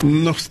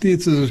Nog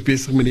steeds is ons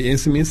bezig met die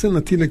SMS.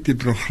 Natuurlijk dit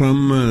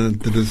programma,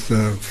 dit is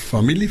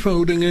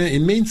familieverhoudingen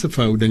en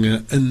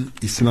mensenverhoudingen in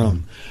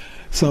Islam.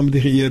 Samen met de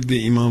geëerde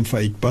imam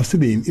Faiek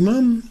Basserdien.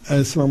 Imam,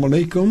 assalamu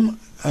alaikum.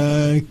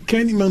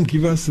 Can Imam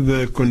give us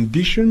the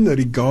condition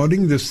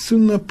regarding the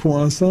Sunnah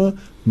Puasa,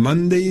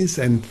 Mondays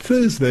and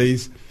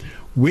Thursdays?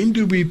 When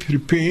do we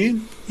prepare?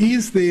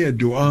 Is there a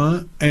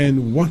dua?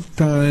 And what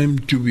time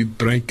do we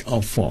break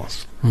our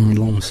fast?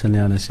 Allahumma salli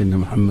ala sayyidina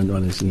Muhammad wa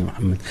ala sayyidina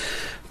Muhammad.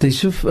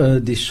 Yusuf,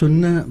 die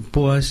Sunnah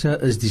Puasa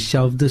is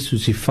dieselfde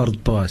soos die Fard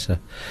Puasa.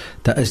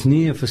 Daar is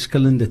nie 'n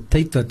verskillende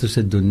tyd wat ons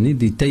dit doen nie.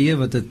 Die tye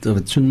wat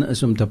Sunnah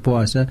is om te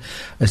puasa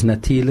is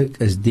natuurlik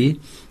is die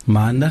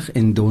Maandag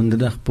en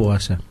Donderdag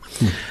Puasa.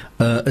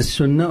 Is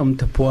Sunnah om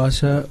te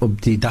puasa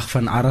op die dag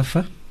van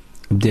Arafah.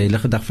 Op die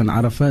heilige dag van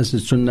Arafah is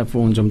het Sunnah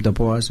vir ons om te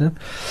puasa.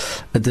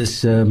 Het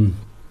is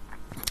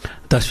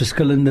daar's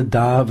verskillende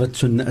dae wat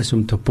Sunnah is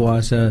om te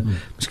puasa.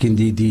 Miskien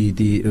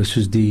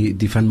soos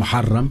die van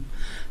Muharram,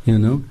 you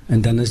know,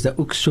 en dan is daar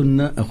ook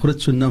Sunnah, 'n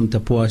groot Sunnah om te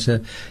puasa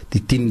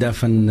die 10 dae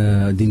van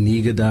die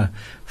 9 dae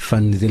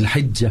van Dhul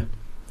Hijjah,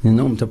 you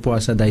know, om te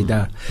puasa daai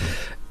dae.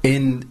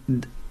 En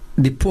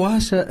die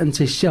puasa in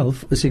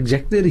sigself is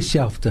exactly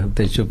dieselfde.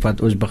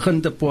 Wat ons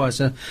begin te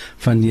puasa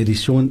wanneer die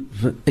son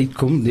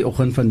uitkom, die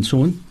oggend van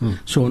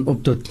son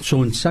op tot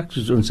son sak,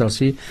 soos ons sal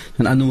sê.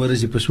 En ander woorde is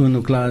die persoon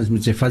nou klaar is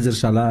met sy fajr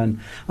salah en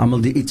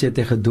almal die iets het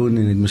hy gedoen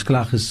en het moes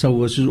klaar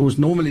gesou soos ons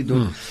normally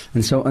doen.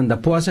 En so in die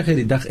puasa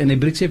die dag en hy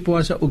breek sy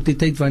puasa ook die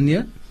tyd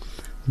wanneer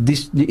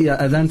die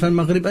adhan van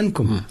Maghrib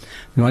inkom.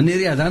 Wanneer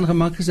die adhan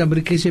gemaak is, dan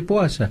breek hy sy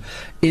puasa.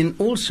 En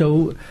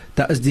also,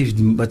 daar is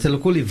wat hulle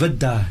call die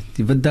witda.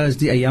 Die witda is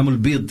die Ayyamul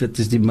Bid, dit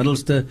is die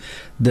middelste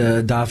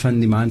dae van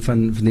die maand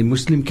van die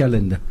Muslim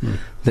kalender.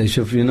 Dus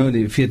of you know,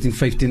 die 14,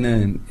 15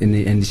 en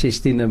die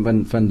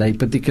 16 van die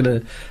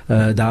particular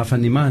dae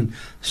van die maand.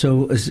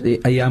 So is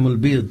Ayyamul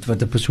Bid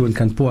wat 'n persoon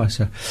kan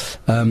puasa.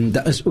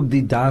 Daar is ook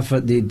die dag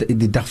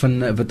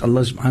van wat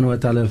Allah subhanahu wa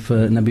ta'ala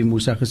vir Nabi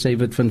Musa gesê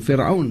het van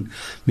Firaun,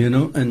 you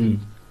know. And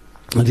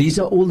these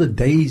are all the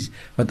days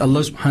wat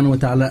Allah subhanahu wa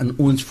ta'ala in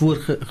ons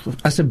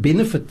as 'n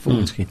benefit vir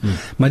ons gee.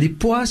 Maar die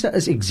puasa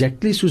is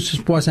exactly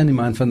soos puasa in die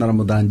maand van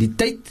Ramadan. Die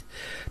tyd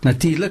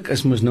natuurlik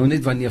is mos nou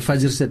net wanneer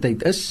Fajr se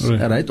tyd is,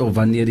 right? Of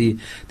wanneer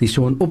die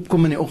son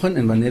opkom in die oggend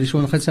en wanneer die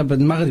son gaan sit by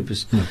Maghrib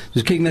is.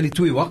 Dus kyk na die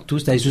twee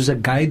waqtos, dit is soos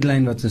 'n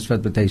guideline wat ons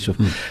vat by Yusuf.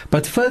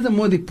 But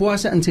furthermore, die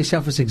puasa in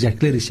sigself is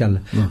exactly dieselfde.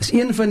 Is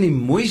een van die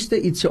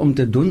mooiste iets om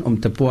te doen, om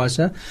te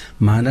puasa,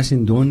 maandags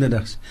en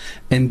donderdags.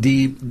 En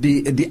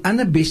die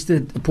ander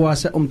beste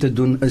puasa om te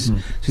doen is,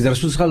 soos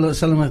Rasul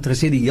sallam het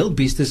gesê, die heel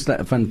beste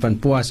van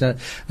puasa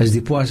is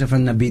die puasa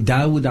van Nabi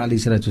Dawud alayhi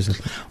salatu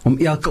wasallam. Om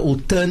elke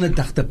alternate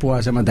dag te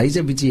puasa, maar hy is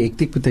 'n bietjie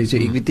hektiek met hy, so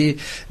ek weet nie,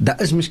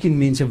 daar is miskien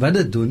mense wat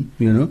dit doen,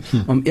 you know,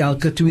 om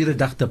elke tweede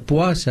dag te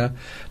puasa,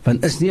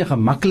 want is nie 'n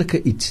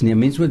gemaklike iets nie.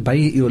 Mens moet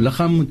baie, jou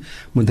liggaam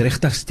moet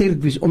regtig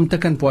sterk wees om te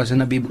kan puasa.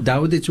 Nabi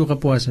Dawud het so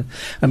gepuasa.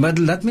 En maar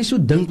laat my so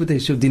dink met hy,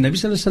 so die Nabi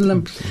sallallahu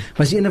alaihi wasallam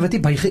was een wat nie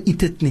baie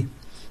geëet het nie.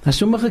 Nou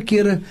sommige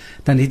kere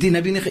dan het die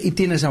Nabi nie geëet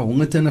en as hy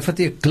honger het en dan vat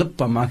hy 'n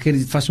klip en maak hy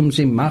dit vas om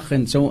sy mag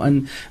en so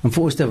aan en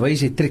vir ons te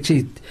wys hy trek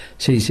sy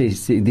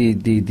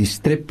die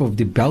strip of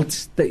die belt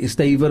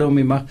stywer om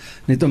hy mag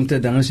net om te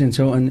dinges en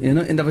so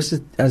en daar was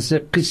as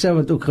 'n qissa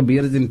wat ook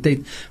gebeur het in die tyd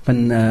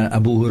van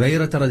Abu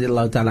Hurairah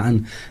radhiyallahu ta'ala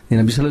an. Die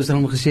Nabi sallallahu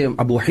alaihi wasallam gesê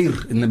Abu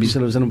Hir, en Nabi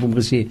sallallahu alaihi wasallam hom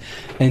gesê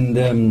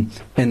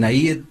en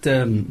hy het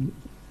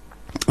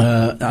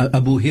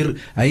Abu Hir,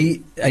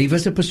 hy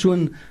was 'n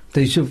persoon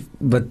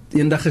wat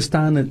eendag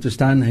gestaan het,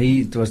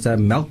 het was daar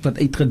melk wat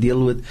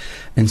uitgedeel het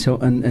en so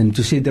en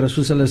toe sê die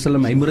Rasul sallallahu alaihi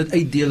wasallam hy moet dit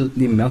uitdeel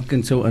die melk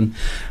en so in,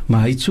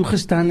 maar hy het so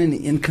gestaan en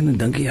die een kind en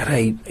dink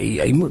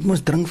hy moet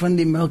mos drink van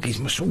die melk, hy's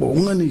mos so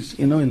honger is,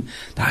 you know, en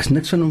daar's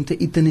niks van hom te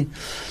eet nie.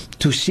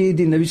 Toe sê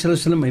die Nabi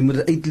sallallahu alaihi wasallam hy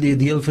moet dit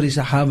uitdeel vir die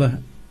sahaba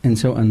en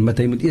so aan, maar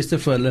hy moet eers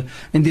vir hulle,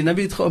 en die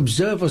Nabi het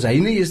geobserve, as hy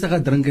nie eers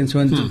gaan drink en so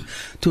aan,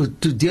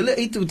 toe deel hy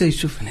uit wat hy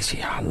so, en hy sê,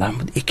 ja Allah,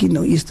 moet ek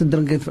nou eers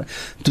drink, en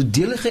toe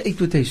deel hy uit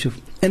wat hy so,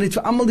 en het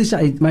vir almal die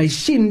uit, maar hy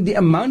sien, die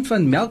amount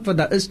van melk wat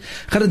daar is,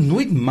 gaan het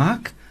nooit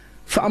maak,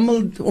 vir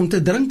almal om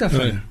te drink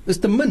daarvan, is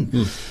te min,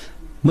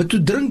 maar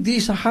toe drink die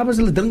sahabas,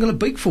 hulle drink hulle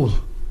buik vol,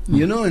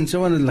 you know, en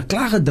so aan, hulle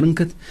klaar gedrink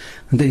het,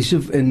 en hy so,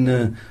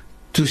 en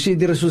toe sê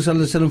die Rasul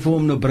sallallahu alaihi wasallam vir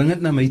hom, nou bring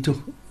het na my toe,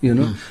 you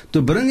know,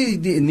 toe bring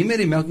hy nie meer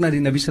die melk na die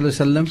Nabi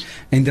sallallahu alaihi wasallam,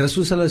 en die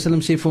Rasul sallallahu alaihi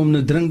wasallam sê vir hom,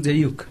 nou drink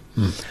jy ook.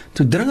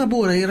 Toe drink Abu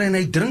Hurairah en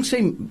hy drink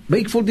sy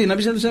buik vol, die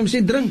Nabi sallallahu alaihi wasallam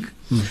sê drink.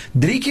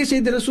 3 keer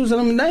sê die Rasul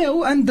sallallahu alaihi wasallam, nee,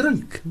 hou aan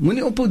drink,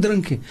 moenie ophou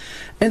drink nie.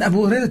 En Abu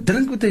Hurairah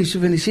drink wat hy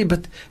so, en hy sê,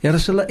 but, ja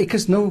Rasulullah,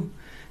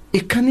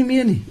 ek kan nie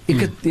meer nie, ek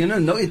het, you know,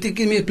 nou het ek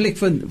nie meer plek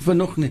vir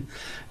nog nie.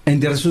 En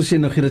die Rasul sê,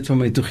 nou gee dit vir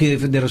my, toe gee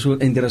vir die Rasul,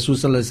 en die Rasul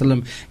sallallahu alaihi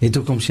wasallam het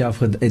ook homself,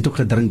 het ook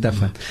gedrink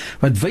daarvan.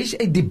 Wat wys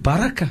uit die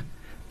baraka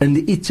in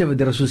die ietsie wat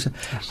die Rasul sê.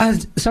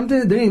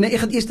 Sometimes dink ek, nee,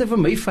 ek gaan eers vir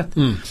my vat.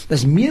 Dit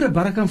is meer 'n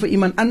baraka vir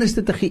iemand anders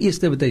te gee eers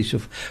wat hy sê,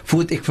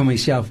 voordat ek vir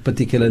myself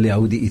particularly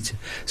hou die ietsie.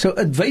 So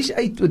it wys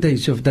uit wat hy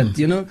sê, dat,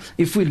 you know,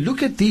 if we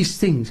look at these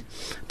things,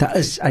 daar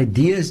is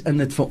ideas in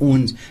dit vir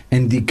ons,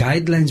 en die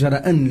guidelines wat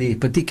daarin lê,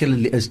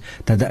 particularly is,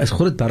 dat daar is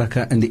groot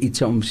baraka in die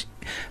ietsie om,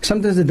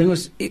 sometimes die ding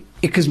is,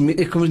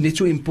 ek kom net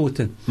so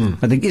important,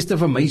 dat ek eers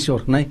vir my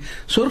sorg, nee,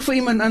 sorg vir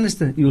iemand anders,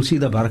 you'll see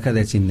the baraka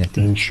that's in that.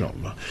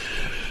 Inshallah.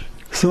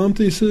 So,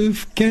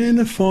 Yusuf, can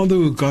a father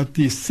who got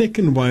the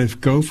second wife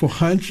go for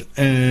Hajj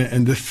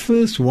and the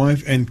first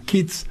wife and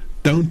kids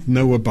don't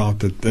know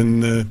about it?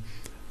 En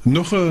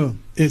nog een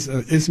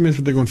SMS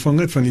wat ek ontvang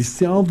het van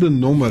diezelfde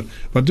nommer,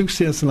 wat ook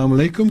sê, assalamu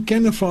alaikum,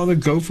 can a father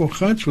go for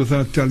Hajj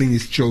without telling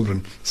his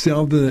children?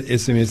 Selfde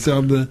SMS,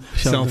 selfde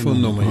cellphone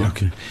nummer, ja.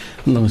 Okay.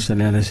 Nou,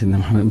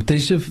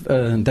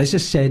 dit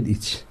is sad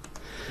iets.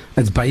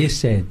 It's baie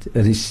sad.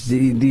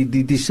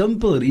 Die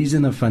simple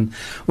reason van,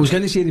 ons kan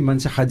nie sê die man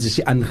se Hajj is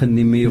nie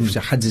aangeneem nie, of sy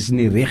Hajj is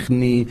nie reg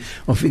nie,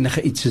 of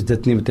enige iets is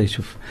dit nie, wat hy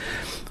sê.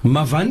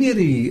 Maar wanneer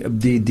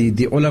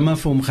die ulama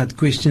vir hom gaat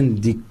question,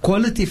 die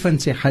quality van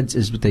sy Hajj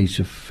is, wat hy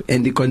sê,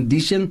 en die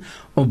condition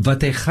op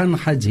wat hy gaan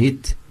Hajj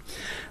het,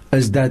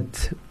 is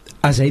dat,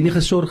 as hy nie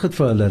gesorg het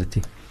vir hulle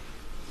het.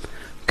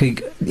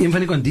 Kyk, een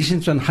van die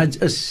conditions van Hajj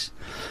is,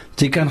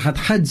 jy kan gaan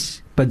Hajj,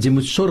 maar jy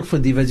moet sorg vir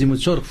die wat jy moet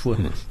sorg vir.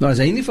 Nou as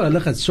hy nie vir hulle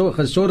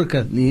gesorg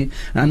het nie,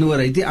 en oor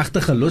hy het die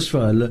agtergelos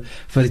vir hulle,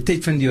 vir die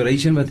tyd van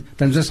duration,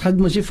 dan was Hajj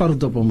mos nie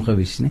fard op hom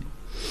gewees nie.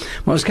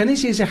 Maar ons kan nie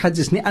sê sy Hajj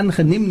is nie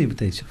aangeneem nie,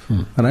 betyds.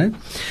 Right?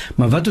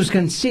 Maar wat ons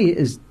kan sê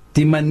is,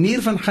 die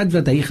manier van Hajj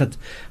wat hy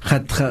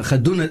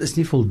gaat doen, is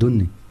nie voldoen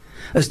nie.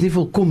 Is nie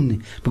volkom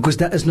nie.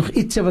 Because daar is nog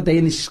iets wat hy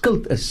in die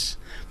skuld is.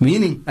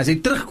 Meaning, as hy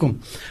terugkom,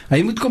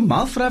 hy moet kom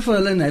maal vra vir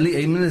hulle, en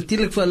hy moet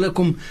natuurlijk vir hulle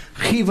kom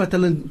gee wat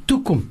hulle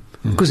toekom.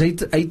 Because hy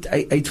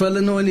het vir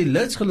hulle nou in die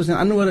lids gelos, en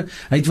ander woorde,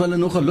 hy het vir hulle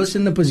nog gelos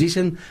in 'n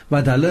position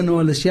wat hulle nou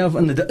hulle self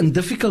in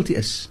difficulty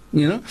is,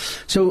 you know.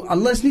 So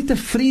Allah is nie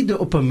tevrede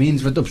op 'n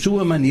mens wat op so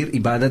 'n manier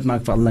ibadat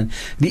maak vir Allah.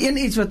 Die een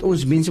iets wat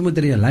ons mense moet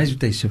realize,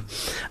 wat hy sê,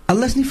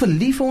 Allah is nie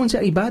verlief vir ons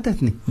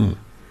ibadat nie.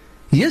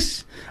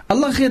 Yes,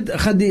 Allah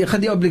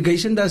gaat die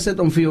obligation daar sit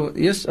om vir jou,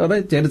 yes,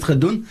 alright, jy het dit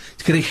gedoen,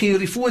 jy krijg jy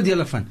die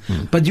voordele van,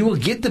 but you will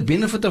get the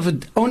benefit of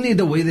it only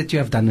the way that you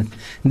have done it.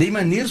 Die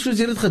manier soos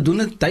jy dit gedoen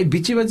het, die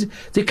bietjie wat,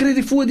 jy krijg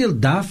die voordeel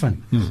daarvan,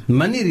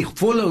 maar nie die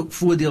volle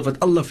voordeel wat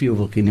Allah vir jou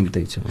wil gee,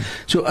 nie.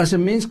 So as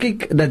 'n mens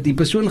kyk, dat die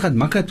persoon gaat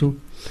Makka toe,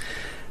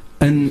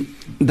 en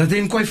dat hy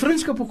 'n kwaai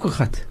vriendskap ook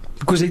gehad,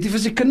 because hy het nie vir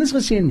sy kinders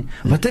gesê nie.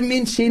 Wat 'n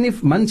mens sê nie,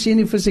 man sê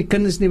nie vir sy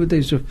kinders nie, wat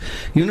hy so.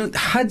 You know,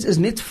 Hajj is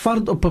net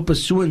fard op 'n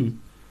persoon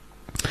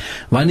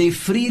wanneer hy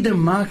vrede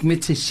maak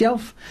met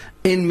syself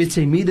en met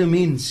sy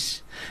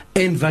medemens,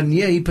 en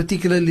wanneer hy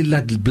particularly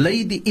laat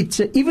bly die iets,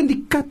 even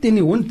die kat en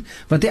die hond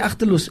wat hy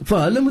agterlos, vir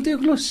hulle moet hy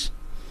ook los.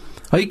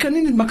 Hy kan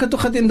nie net Makka toe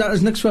gaan en daar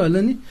is niks vir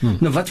hulle nie.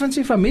 Nou wat van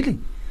sy familie?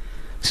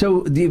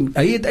 So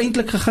hy het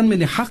eintlik gegaan met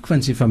die hak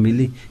van sy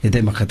familie, het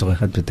hy Makka toe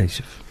gegaan,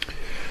 betyds.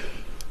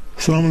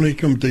 Assalamu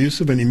alaikum to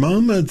Yusuf and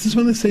Imam. I just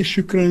want to say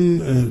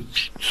shukran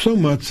so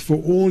much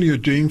for all you're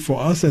doing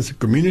for us as a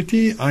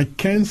community. I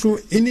cancel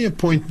any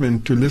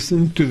appointment to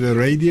listen to the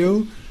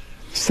radio.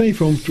 Safe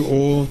home to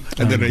all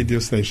at the radio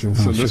station.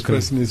 So this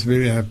person is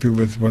very happy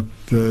with what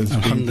has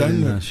been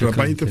done.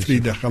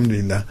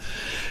 Alhamdulillah.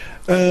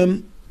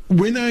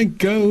 When I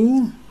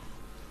go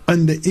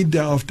under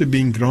Idda after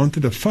being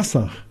granted a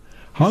fasakh,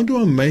 how do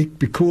I make,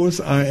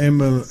 because I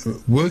am a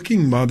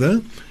working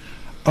mother,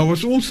 I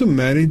was also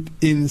married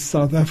in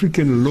South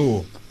African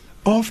law,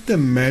 after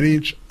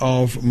marriage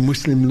of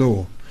Muslim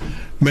law.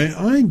 May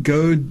I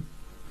go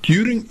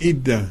during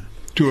Idda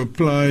to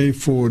apply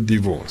for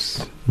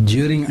divorce?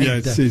 During Idda? Yeah,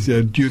 it says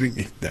during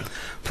Idda.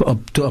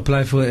 To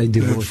apply for a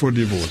divorce? For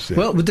divorce, yeah.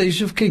 Well, but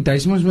Yusuf, kyk, daar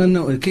is mos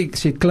nou, kyk,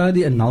 sy het klaar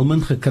die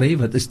annulment gekry,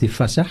 wat is die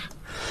fasakh?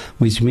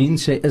 Which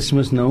means sy is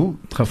mos nou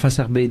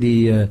gefasakh by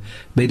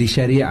die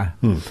Sharia.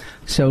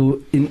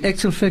 So in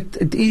actual fact,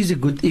 it is a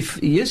good, if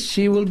yes,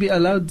 she will be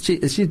allowed, she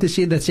to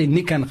say that sy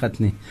nie kan gat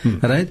nie,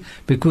 right?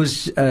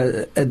 Because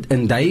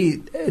en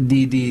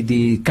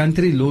die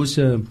country laws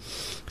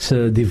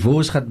se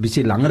divorce gaat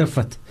bietjie langer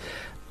vat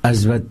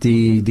as wat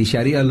die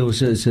Sharia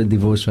laws se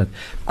divorce vat.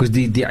 Because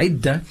die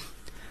Idda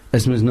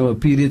is mos nou 'n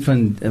period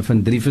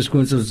van 3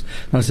 verskoonsels,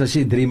 dan sal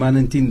sy 3 maande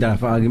en 10 dae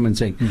vir argument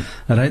sake.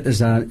 Right, is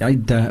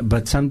daar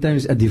but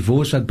sometimes a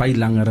divorce wat baie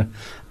langer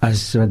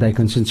as wat hy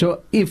concern. So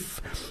if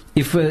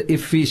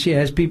she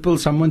has people,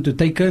 someone to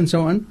take her and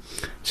so on,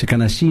 sy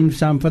kan 'n sien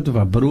saamvat of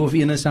 'n broer of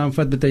ene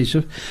saamvat betyds,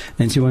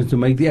 and she wants to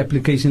make the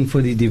application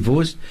for the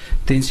divorce,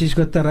 then she's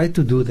got the right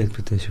to do that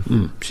betyds.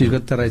 She's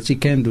got the right, she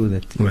can do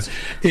that.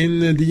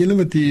 En die ene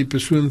wat die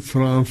persoon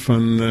vra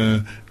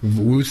van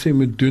hoe sy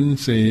moet doen,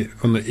 sy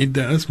onder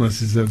Idda is, maar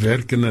sy is 'n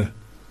werkende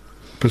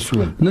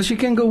persoon. No, she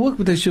can go work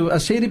betyds,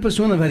 as sy die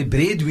persoon wat die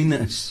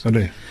breadwinner is.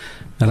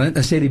 Right,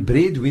 as hy die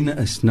breadwinner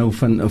is, nou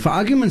vir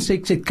argument sê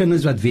sy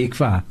kinders wat week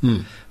vir haar.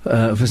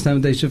 Verstaan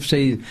wat hy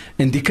sê,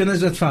 en die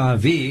kinders wat vir haar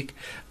week,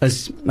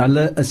 is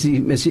hulle, as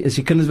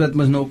die kinders wat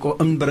mos nou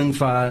ook inbring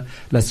vir haar,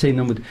 laat sê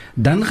nou moet,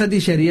 dan gaan die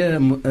sharia,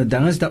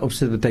 dan is daar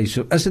opsit wat hy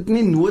so, as dit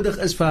nie nodig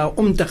is vir haar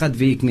om te gaan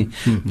week nie,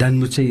 dan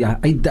moet sy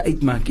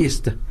uitmaak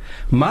eerste.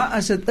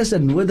 Maar as dit is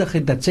 'n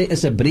nodigheid, dat sy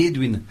is 'n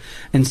breadwinner,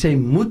 en sy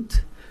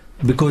moet,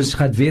 because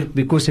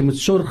sy moet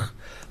sorg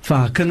vir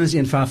haar kinders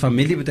en vir haar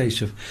familie wat hy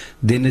so,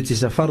 then it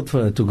is a fard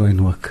for her to go and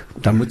work.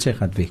 Dan moet sy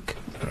gaan werk.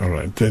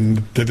 Alright, en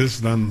dit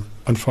is dan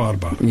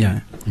aanvaarbaar.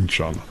 Ja.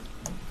 Inshallah.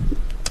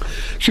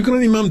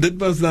 Shukran Imam, dit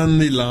was dan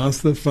die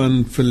laaste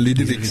van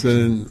Liedewijk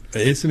se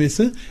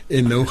sms'e,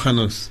 en nou gaan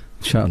ons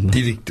Inshallah.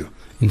 direct toe.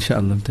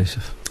 Inshallah,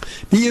 Yusuf.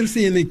 Die eerste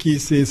ene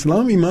sê,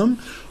 Salam Imam,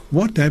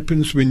 what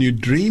happens when you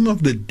dream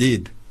of the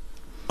dead?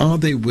 Are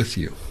they with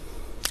you?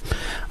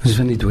 As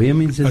van die dooie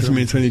mense As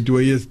mense van die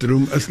dooies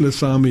droom, is hulle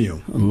saam met jou.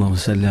 Allahumma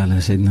salli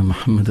ala Sayyidina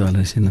Muhammad wa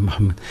ala Sayyidina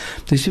Muhammad.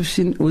 Dus jy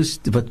sien,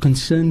 wat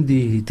concern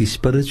die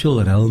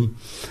spiritual realm,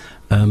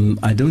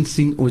 I don't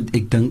think,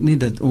 ek dink nie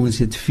dat ons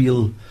het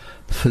veel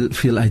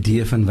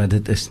idee van wat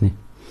dit is nie.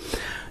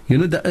 You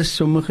know, daar is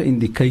sommige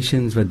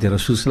indications wat die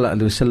Rasul sallallahu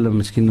alaihi wasallam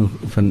miskien nog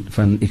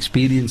van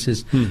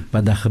experiences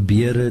wat daar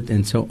gebeur het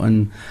en so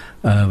aan,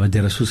 wat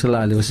die Rasul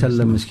sallallahu alaihi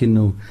wasallam miskien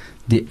nou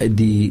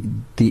die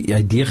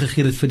idee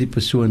gegee het vir die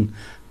persoon,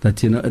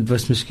 dat you know, het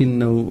was miskien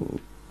nou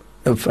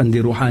van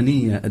die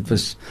rohaniya, het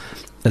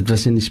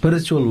was in die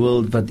spiritual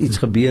world wat iets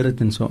gebeur het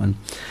en so aan.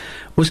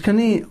 Ons kan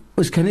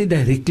nie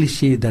directly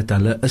sê dat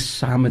hulle is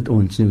saam met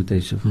ons nie,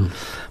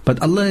 but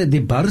Allah,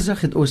 die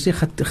barzakh het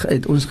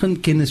ons geen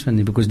kennis van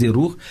nie, because die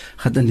roeg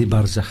gaat in die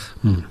barzakh.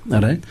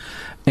 Alright?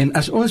 En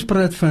as ons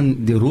praat van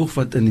die roeg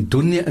wat in die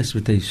dunya is,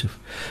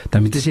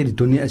 dan moet jy sê die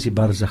dunya is die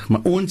barzakh,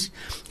 maar ons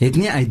het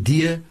nie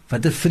idee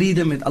wat 'n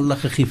vrede met Allah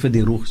gegee vir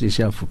die roeg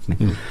self ook nie.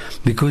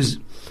 Because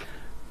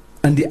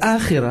in die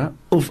akhira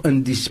of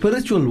in die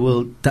spiritual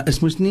world, daar is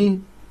mos nie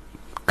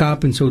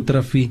Kaap en so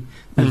trafie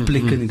en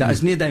plekke nie. Daar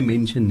is nie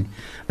dimension nie.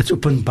 Het is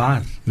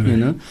openbaar, you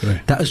know.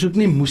 Daar is ook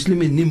nie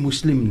moslim en nie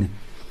moslim nie.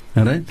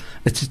 Alright?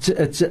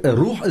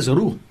 Roeg is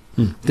roeg.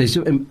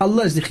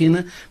 Allah is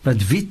diegene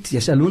wat weet,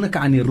 yasalunaka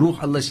aan die roeg,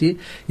 Allah sê,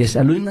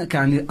 yasalunaka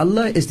aan die,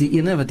 Allah is die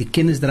ene wat die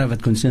kennis dra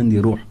wat concern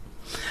die roeg.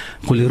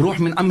 Qul die roeg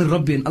min amr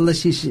Rabbi, en Allah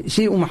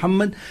sê o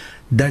Muhammad,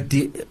 dat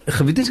die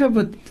gewetenskap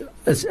wat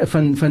is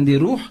van die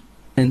roeg,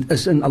 en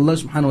is in Allah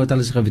subhanahu wa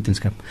ta'ala se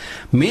gewetenskap.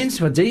 Mens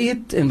wat jy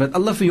het en wat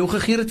Allah vir jou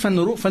gegee het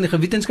van die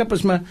gewetenskap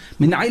is maar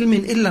min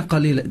ilmin illa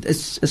qalila.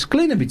 Is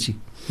klein bietjie.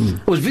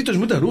 Ons weet ons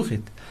moet 'n roeg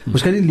het.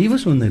 Ons kan nie lewe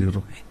sonder die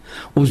roeg nie.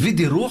 Ons weet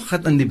die roeg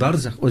gaan in die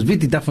barzakh. Ons weet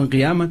die dag van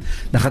Qiyamah,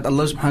 dan gaan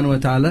Allah subhanahu wa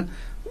ta'ala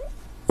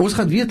ons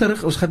gaan weer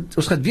terug,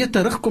 ons gaan weer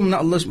terugkom na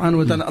Allah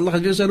subhanahu wa ta'ala. Allah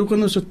gaan weer sy roeg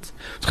in ons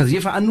gaan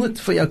weer verantwoord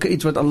vir elke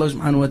iets wat Allah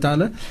subhanahu wa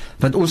ta'ala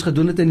wat ons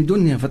gedoen het in die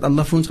dunia, wat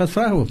Allah vir ons gaan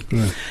vra ook.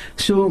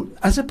 So,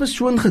 as 'n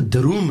persoon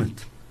gedroom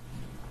het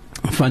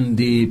van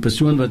die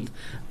persoon wat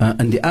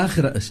in die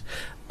akhira is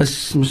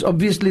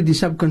obviously die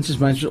subconscious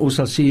mind ons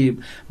sal sê,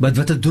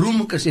 wat 'n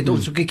droom ook is, het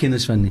ons ook nie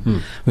kennis van nie.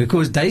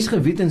 Because daar is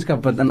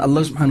gewetenskap wat aan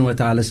Allah subhanahu wa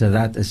ta'ala se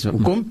raad is.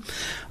 Hoekom?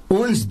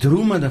 Ons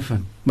drome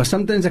daarvan. Maar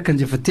sometimes kan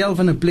jy vertel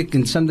van 'n plek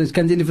en sometimes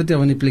kan jy nie vertel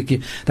van die plek nie.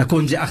 Dan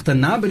kom jy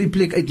agterna by die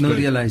plek uit nou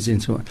realize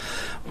en so.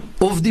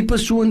 Of die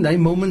persoon daai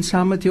moment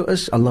saam met jou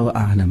is, Allahu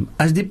a'lam.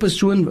 As die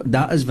persoon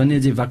daar is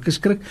wanneer jy wakker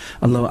skrik,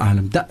 Allahu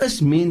a'lam. Daar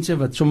is mense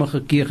wat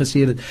sommige keer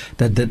gesê het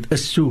dat dit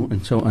is so en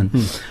so aan.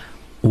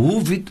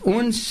 Hoe weet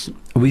ons?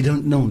 We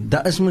don't know.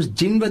 Daar is mos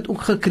jin wat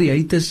ook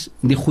gecreëerd is.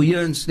 Die goeie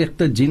en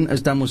slegte jin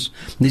is daar mos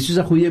net soos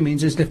 'n goeie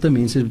mense en slegte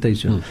mense betuig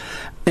so.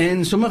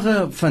 En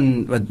sommige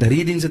van wat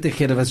readings het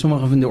gegee, wat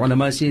sommige van die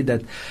ulama sê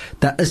dat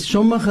daar is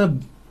sommige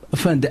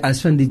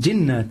van die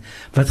jinn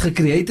wat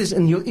gecreëerd is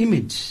in jou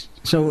image.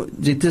 So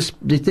dit is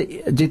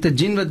 'n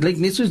jin wat lyk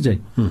net soos jy.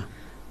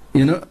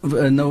 You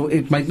know, nou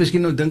ek might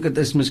miskien nou dink dit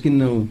is miskien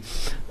nou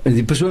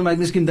die persoon might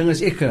miskien dink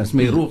is ek as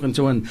my roeg en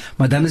so aan,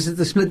 maar dan is dit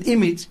 'n split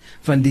image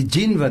van die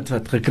jin wat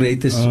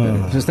gecreëerd is.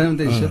 Verstaan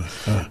jy dit?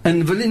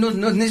 En wil jy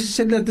nog net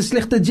sê dat die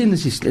slegte jin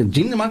is.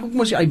 Jin maak ook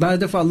mos die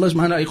ibadah vir Allah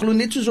subhanahu. Hy glo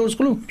net soos ons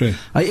glo.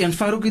 Hy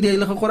aanvaar ook die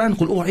heilige Koran.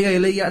 Qul uhiya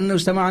ilayya annahu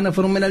istama'na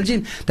nafarun min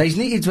al-jin. Daar is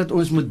nie iets wat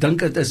ons moet dink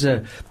dit is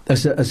 'n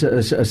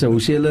hoe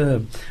sê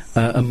hulle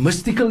 'n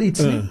mystical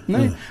iets nie.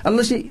 Nee.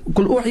 Allah sê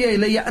qul uhiya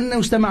ilayya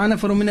annahu istama'na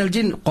nafarun min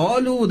al-jin.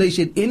 Qalu they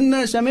said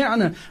inna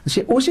sami'na.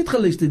 Sê ons het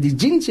geluister. Die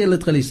jin sê hulle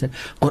het geluister.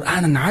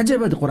 Quran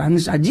ajab, the Quran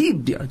is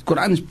ajib, the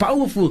Quran is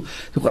powerful,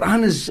 the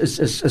Quran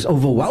is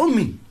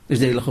overwhelming, is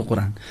die heilige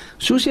Quran.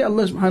 So sê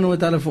Allah subhanahu wa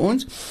ta'ala vir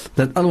ons,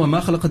 dat Allah ma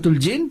khalaqatul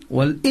jin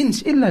wal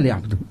ins illa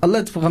liya'budun. Allah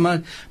het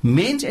gemaak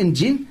mens en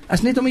jin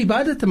as net om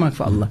ibadah te maak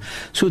vir Allah.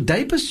 So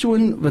die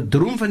persoon wat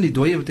droom van die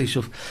dooie wat hy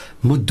so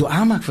moet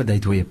dua maak vir die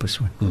dooie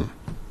persoon.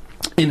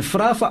 En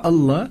vra vir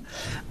Allah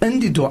in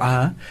die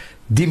dua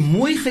die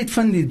mooiheid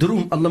van die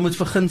droom, Allah moet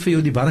vergun vir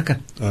jou die baraka.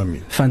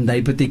 Amen. Van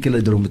die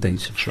particular droom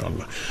betuig.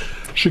 Inshallah.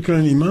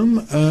 Shukran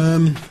Imam.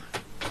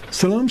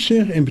 Salam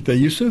Sheikh en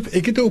Yusuf.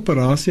 Ek het 'n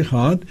operasie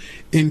gehad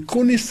en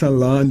kon nie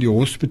salat in die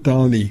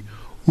hospitaal nie.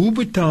 Hoe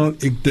betaal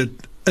ek dit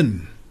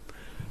in?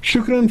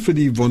 Shukran vir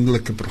die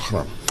wonderlike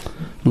program.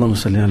 Allahumma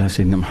salli ala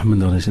sayyidina Muhammad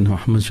wa ala sayyidina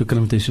Muhammad.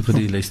 Shukran Yusuf vir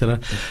die luisteraar.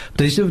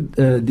 Yusuf,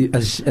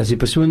 as die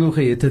persoon nog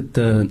gehet het,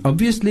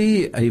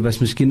 obviously, hy was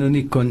miskien nog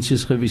nie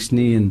conscious gewees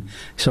nie, en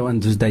so, en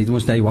dus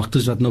die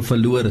wagtes wat nou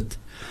verloor het.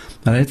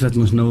 Right, wat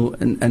ons nou,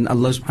 en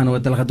Allah subhanahu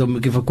wa ta'ala gaat hom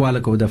mykie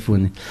verkwalik hou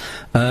daarvoor nie.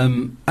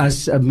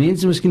 As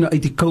mense miskien nou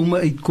uit die kome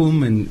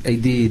uitkom, en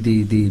uit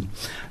die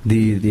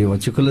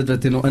wat jy call it,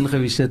 wat hy nou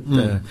ingewies het,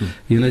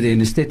 die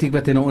anesthetic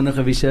wat hy nou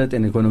ingewies het,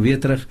 en hy kon nou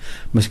weer terug,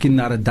 miskien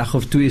na 'n dag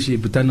of 2, as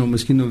jy dan nou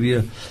miskien nou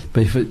weer,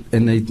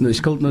 en hy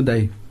skuld nou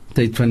die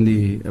tyd van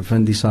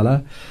die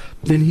salah,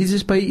 dan hier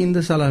is by in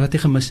die salah wat hy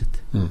gemis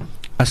het,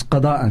 as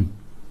qada'an.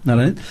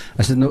 Nou,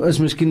 as dit nou is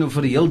miskien nou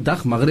vir die heel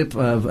dag, Maghrib,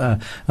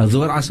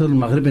 Dhuhr, Asr,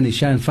 Maghrib en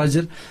Isha en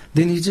Fajr,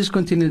 then he just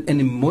continue, en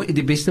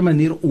die beste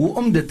manier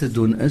om dit te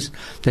doen is,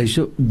 dat hy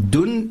so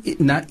doen,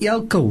 na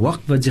elke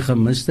wakt wat jy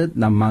gemist het,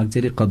 dan maak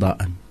jy die qada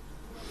in.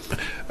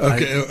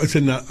 Okay, is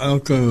dit na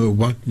elke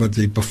wakt wat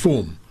jy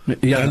perform,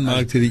 ja, dan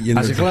maak jy die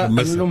ene wat jy gemist het.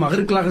 As jy nou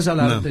Maghrib klaar is,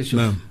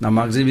 dan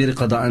maak jy weer die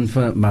qada in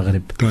vir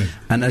Maghrib.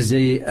 En as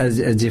jy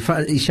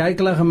Isha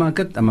klaar gemaakt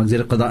het, dan maak jy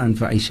die qada in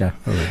vir Isha.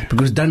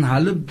 Because dan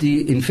help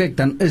in fact,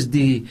 dan is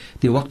die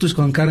waktus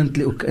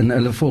concurrently ook in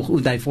hulle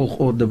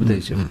volgorde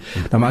betekent.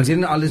 Dan maak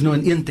jy alles nou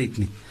in een tyd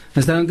nie.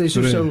 Verstaan jy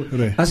so?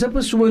 As 'n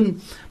persoon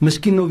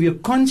miskien nou weer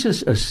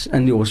conscious is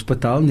in die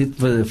hospitaal, net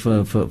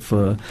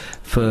vir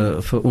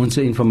ons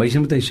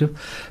information betekent,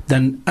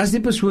 dan as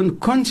die persoon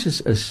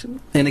conscious is,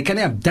 en ek kan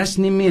nie abdas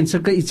nie meer, en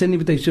sulke iets nie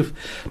betekent,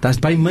 dat is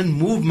by min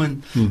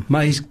movement,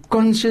 maar hy is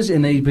conscious,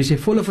 en hy by sy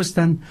volle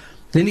verstand,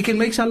 then he can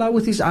make salah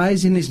with his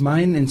eyes and his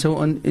mind, and so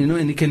on,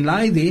 and he can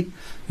lie there,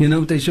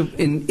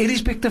 in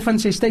irrespective van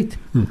sy state.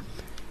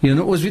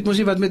 Ons weet mos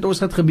nie wat met ons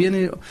gaat gebeur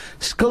nie,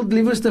 skuld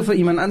liewerste vir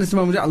iemand anders,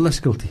 maar moet jy Allah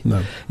skuld nie.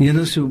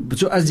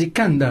 So as jy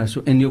kan daar,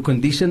 so in jou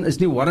condition, is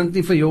nie warrant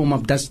nie vir jou om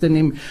abdas te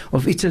neem,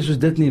 of iets soos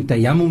dit neem,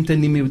 tayammum te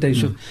neem,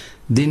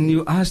 then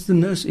you ask the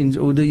nurse, and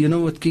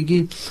what,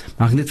 Kiki,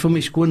 maak net vir my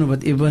skoon, of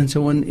whatever, and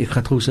so on, ek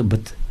gaat gou se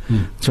bid.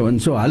 So,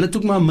 hulle het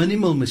ook maar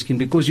minimal miskien,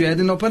 because you had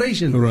an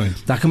operation.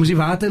 Daar kan mos die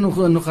water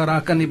nog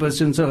geraak aan die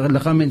persoon se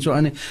liggaam en so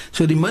aan.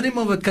 So die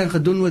minimal wat kan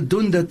gedoen word,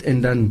 doen dit,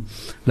 en dan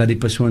laat die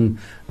persoon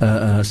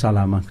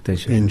salah maak.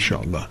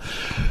 Inshallah.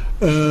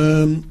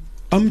 I'm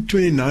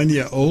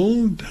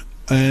 29-year-old,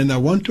 and I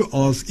want to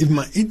ask, if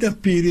my iddah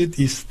period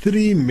is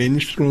 3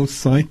 menstrual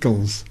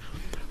cycles,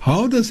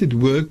 how does it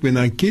work when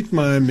I get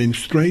my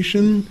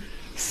menstruation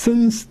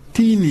since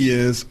 10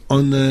 years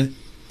on a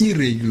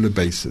irregular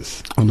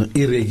basis? On an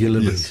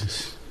irregular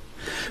basis.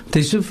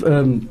 Yusuf,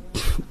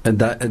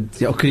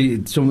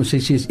 okay, some say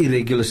she is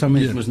irregular, some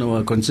must know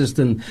a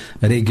consistent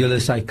regular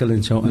cycle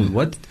and so on.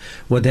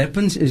 What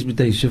happens is with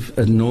Yusuf,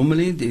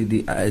 normally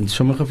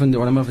sommige van die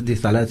ulama van die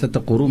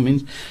thalathat quru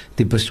means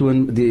die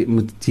persoon die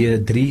moet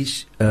die 3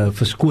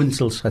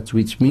 verskoonsels gehad,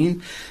 which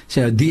mean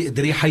sy die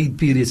 3 haid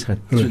periods gehad.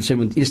 So sy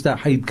moet eers die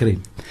haid kry.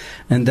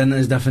 En dan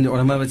is daar van die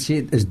ulama wat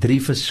sê is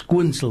 3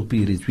 verskoonsel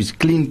periods, which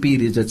clean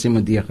periods wat sy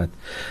moet die gehad.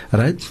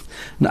 Right?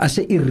 Nou as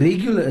sy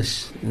irregular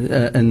is,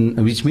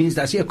 which means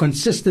that she a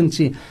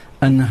consistency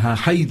in her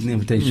haid,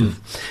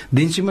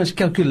 then she must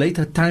calculate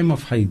her time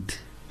of haid,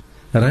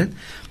 right?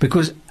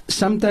 Because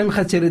sometimes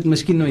gaat sy dit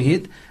miskien nou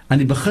het aan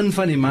die begin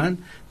van die maand,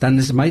 dan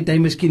is my time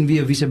miskien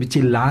weer een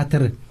bietjie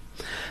later.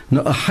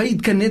 Nou, 'n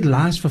haid kan net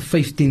last vir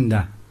 15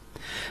 dae.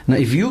 Now,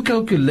 if you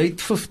calculate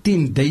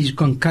 15 days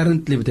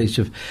concurrently,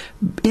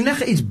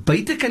 enige iets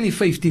buite kan die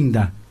 15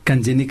 dae,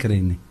 kan jy nie kry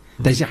nie.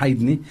 Dit is haid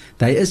nie,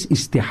 dit is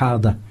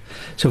istihada.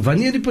 So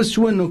wanneer die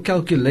persoon nou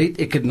calculate,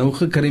 ek het nou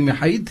gekry my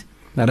haid,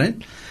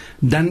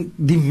 dan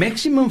die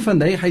maximum van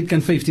die haid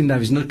kan 15 dae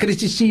wees. Nou kry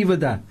jy 7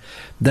 dae.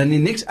 Dan die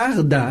next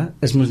 8 dae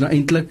is mos nou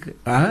eintlik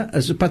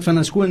is 'n pad van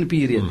 'n skoon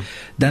periode.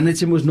 Dan het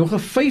jy mos nog 'n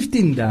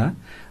 15 dae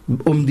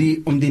om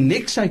die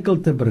next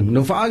cycle te bring.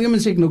 Nou vir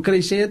argument sê ek, nou kry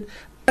jy het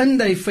in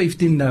die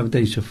 15 dae,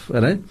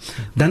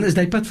 dan is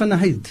die pad van 'n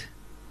haid.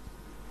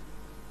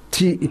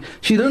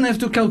 She don't have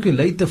to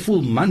calculate the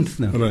full month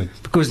now,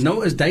 because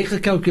nou is die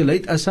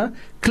gecalculate as a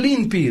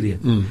clean period.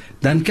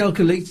 Dan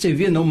calculate sy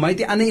weer, nou might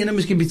die ander ene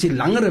miskien bietjie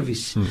langer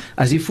wees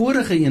as die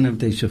vorige ene,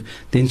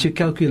 then she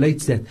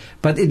calculates that,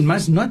 but it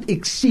must not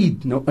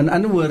exceed. Nou in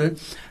ander woorde,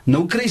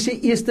 nou kry sy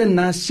eers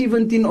na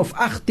 17 of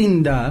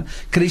 18 dae,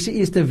 kry sy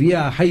eers weer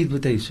 'n haid,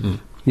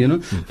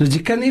 so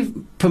jy kan nie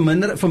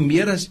verminder vir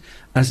meer as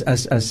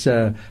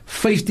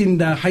 15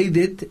 dae haid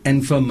dit,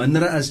 en vir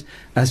minder as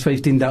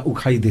 15 dae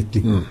ook haid dit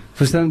nie.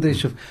 Verstaan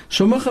jy?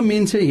 Sommige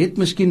mense het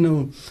miskien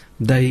nou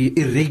die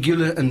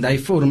irregular in die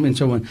vorm en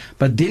so on,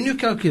 but then you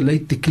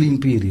calculate the clean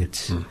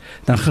periods.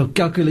 Dan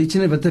calculate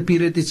jy wat 'n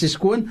period is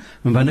skoon,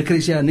 en wanneer kry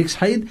jy niks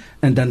haid,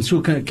 en dan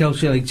so kan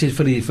calculate jy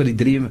vir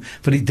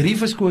die 3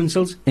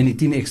 verskoonsels en die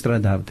 10 extra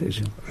dae.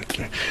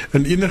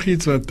 En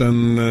enigiets wat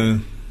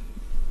dan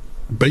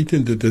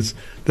buiten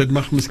dit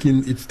mag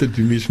miskien iets te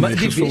doen met Maar my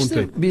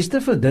gesondheid. die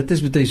beste vir dit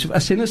is betuig,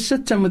 as jy nou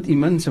sit saam met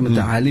iemand, saam met 'n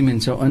alim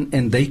en so on,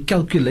 and they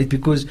calculate,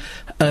 because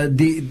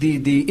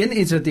die een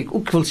iets wat ek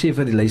ook wil sê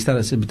vir die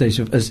luisteraars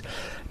betuig is,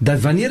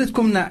 dat wanneer dit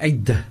kom na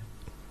uitde,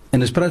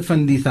 en ons praat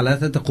van die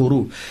Thalathat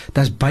al-Quru,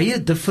 daar's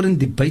baie different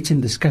debates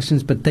and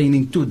discussions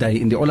pertaining to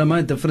die, en die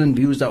ulama different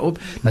views daarop,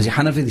 as die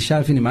Hanafi, die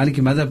Shafi, die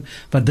Maliki madhab,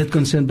 wat dit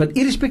concern, but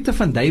irrespective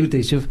van die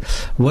betuig,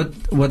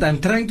 what I'm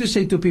trying to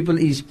say to people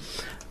is,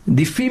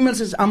 die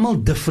females is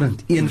allemaal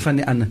different, een van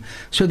die ander.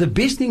 So the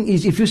best thing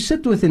is, if you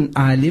sit with an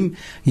alim,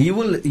 you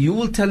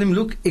will tell him,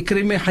 look, ek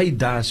kry my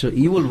haida, so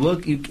you will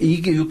work,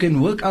 you can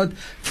work out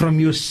from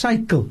your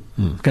cycle.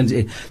 Kan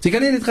sê. So jy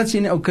kan nie net gaan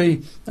sê, okay,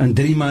 in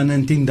 3 maande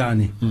en 10 dae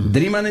nie.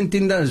 3 maande en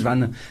 10 dae is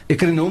wanneer, ek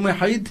kry nou my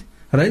haid,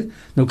 right?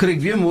 Nou kry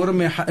ek weer môre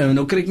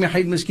nou kry ek my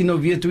haid miskien nou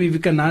weer 2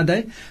 weke na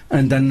daai,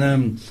 en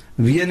dan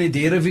weer in die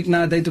derde week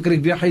na daai, toe kry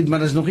ek weer haid, maar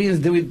dat is nog nie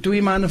eens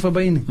 2 maande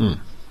verby nie.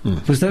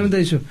 Verstaan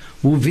jy so?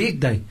 Hoe werk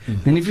dit?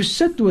 And if you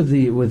sit with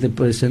the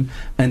person,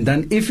 and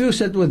then if you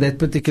sit with that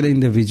particular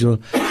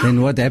individual,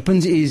 then what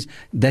happens is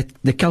that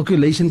the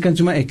calculation kan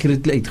sommer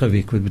accurately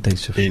uitgewerk word met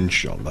so.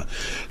 Inshallah.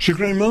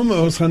 Shukran Imam,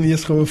 ons gaan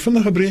eers gou 'n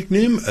vinnige breek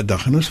neem, dan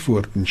gaan ons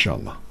voort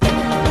inshallah.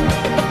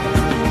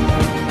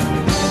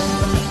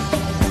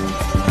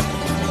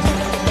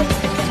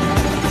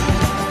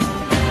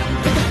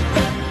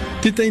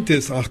 Die tyd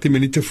is 18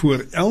 minute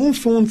voor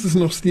 11. Ons is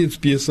nog steeds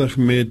besig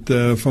met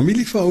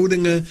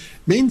familieverhoudinge,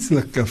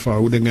 menslike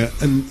verhoudinge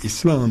in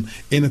Islam,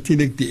 en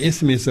natuurlik die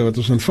SMS'e wat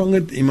ons ontvang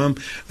het. Imam,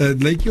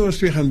 lyk jy ons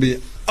weer gaan by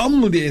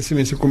almal die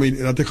SMS'e kom en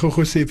dat ek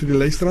gou sê vir die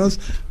luisteraars,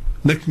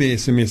 niks meer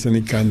SMS'e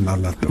nie kan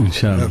nalat.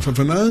 Van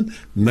vanaand,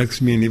 niks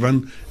meer nie,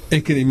 want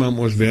ek en Imam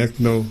ons werk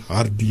nou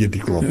hard die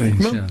klop.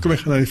 Kom ek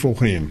gaan na die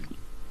volgende een.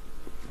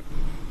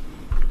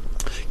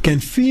 Can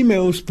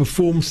females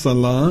perform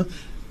salah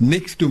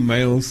next to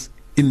males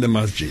in the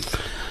masjid?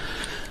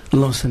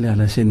 Allah salli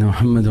ala sayyidina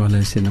Muhammad wa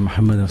ala sayyidina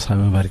Muhammad wa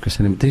sallam wa barik wa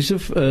sallam.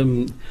 Yusuf,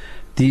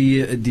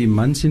 die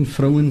mans en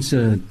vrouens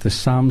te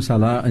saam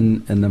salah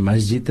in 'n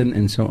masjid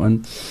en so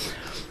on.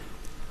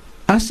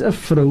 As 'n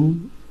vrou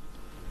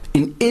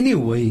in any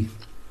way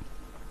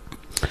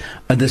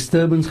a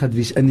disturbance gaat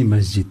wees in die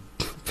masjid,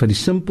 for the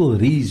simple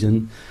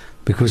reason,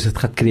 because it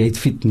gaat create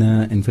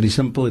fitna, and for the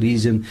simple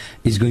reason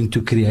it's going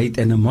to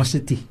create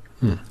animosity.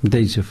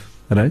 Yusuf,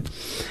 right?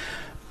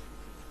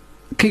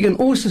 Kyk, in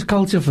ons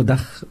culture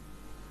vandag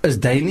is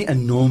dit nie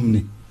 'n norm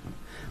nie.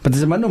 Maar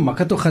dis maar nou maak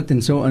dit gaat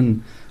en so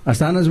en as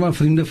staan as maar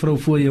vriende vrou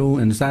voor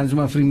jou en staan as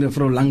maar vriende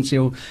vrou langs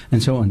jou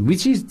en so on.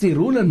 Which is the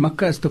rule in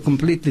Makkah is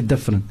completely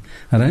different.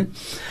 Right?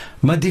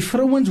 Maar die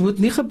vrouens word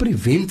nie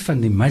geprevent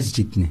van die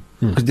masjid nie.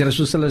 Because die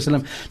Rasul sallallahu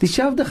alaihi wasallam,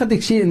 dieselfde gaan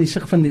ek sê in die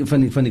sig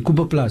van die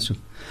Kuba-plaas.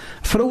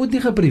 Vrou word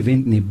nie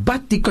geprevent nie,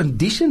 but the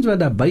conditions wat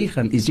daarbey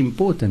gaan is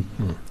important.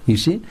 You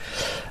see?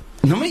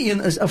 Nommer 1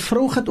 is 'n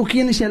vrou gaan ook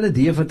nie dieselfde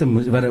deur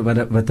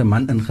wat 'n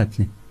man ingaan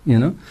nie, you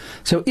know.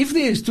 So if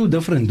there is two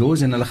different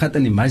doors en hulle gaan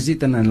in die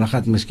masjid en hulle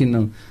gaan miskien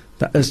nou,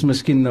 daar is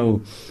miskien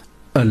nou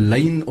 'n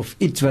lyn of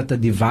iets wat 'n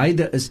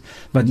divider is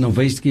wat nou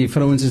wys dat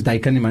vrouens is, die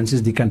kan die mans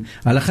is, die kan.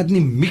 Hulle gaan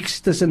nie mix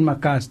tussen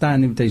mekaar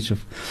staan nie,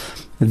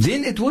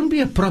 then it won't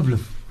be a problem.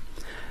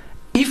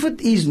 If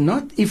it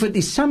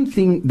is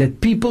something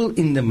that people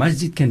in the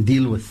masjid can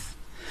deal with.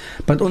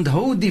 But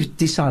onthou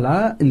die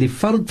salah en die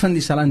fard van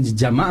die salah en die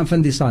jama'a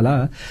van die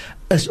salah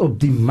is op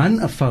die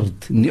man 'n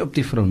fard, nie op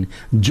die vrou nie.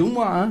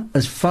 Jumu'ah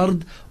is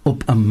fard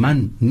op 'n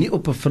man, nie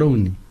op 'n vrou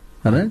nie.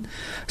 Right?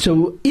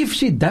 So if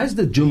she does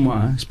the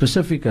Jumu'ah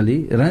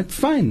specifically, right,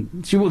 fine,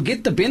 she will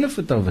get the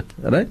benefit of it,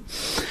 right?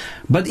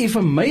 But if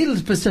a male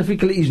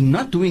specifically is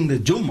not doing the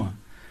Jumu'ah,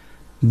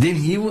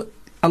 then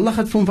Allah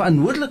gaat vir hom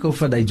verantwoordelik hou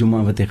vir die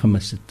Jumu'ah wat hy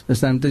gemis het.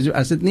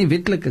 As dit nie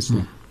wetlik is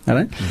nie.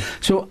 Right?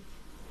 So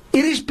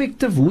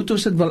irrespective hoe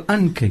ons dit wil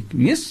aankyk,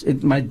 yes,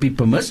 it might be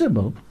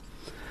permissible,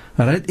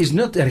 right? It's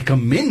not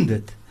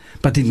recommended,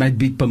 but it might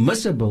be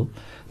permissible.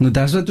 Nou,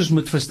 dat is wat ons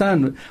moet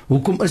verstaan.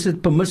 Hoekom is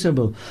dit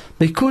permissible?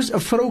 Because 'n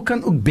vrou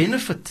kan ook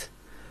benefit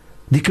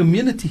die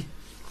community.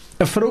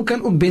 'n Vrou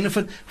kan ook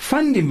benefit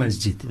van die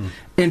masjid.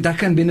 En dat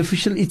kan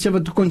beneficial iets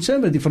wat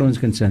concern wat die vrouens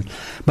concern.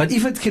 But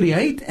if it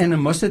create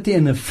animosity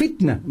and a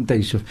fitna,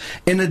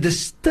 and a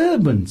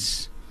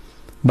disturbance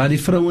by die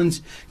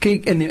vrouens,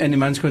 kyk, en die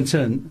mans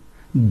concern,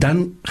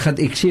 dan gaat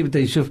ek sê wat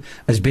Yusuf,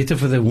 is better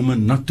for the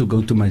woman not to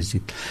go to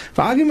masjid.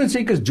 For argument's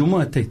sake is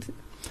Jumu'ah tyd.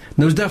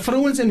 Nou is daar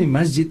vrouens in die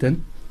masjid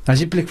en as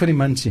jy plek vir die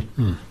mans sê.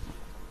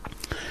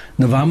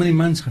 Nou waar moet die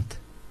mans gaan?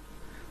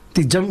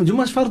 Die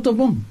Jumu'ah is fard op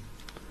hom.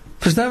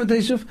 Verstaan wat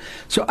Yusuf?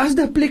 So as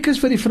daar plek is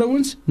vir die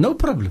vrouens, no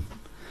problem.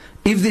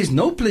 If there's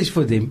no place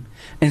for them,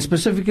 and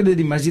specifically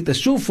die masjid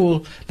is so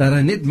full, dat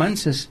daar net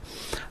mans is,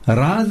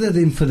 rather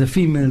than for the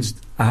females,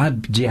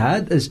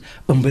 jihad is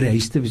om by die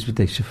huis te wees met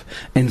Yusuf.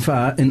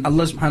 En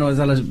Allah subhanahu wa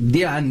ta'ala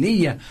die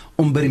aniyya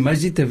om by die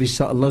masjid te wees,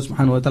 sal Allah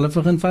subhanahu wa ta'ala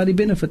vergun vir die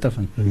benefit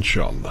daarvan.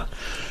 Inshallah.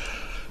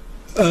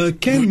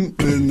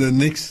 The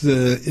next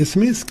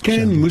SMS,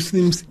 can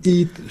Muslims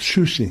eat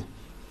sushi?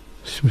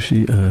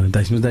 Sushi,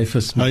 dis moet hy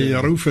vis. Hy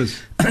roofvis.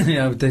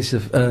 Ja, dis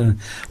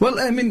well,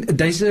 I mean,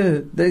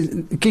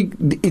 kyk,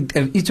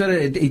 iets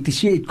wat ETC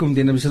uitkom,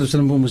 dan sal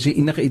ons sê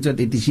enige iets wat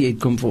ETC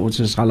uitkom vir ons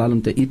is halal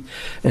om te eet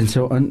en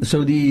so aan.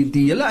 So die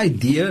hele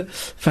idee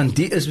van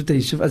die is wat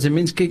hy sê, as 'n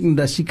mens kyk na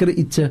daar sekere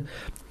iets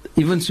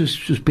even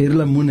soos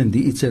perlemoen en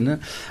die iets, ne?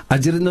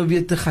 As jy dit nou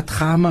weer te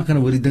gaan maak en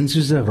hoor die ding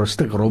soos 'n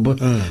rustig robbe,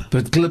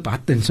 wat klip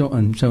hat en so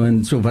aan,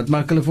 so wat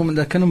maak hulle vir hom?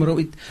 Dan kan hom rou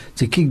uit.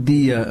 Jy kyk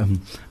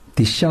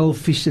die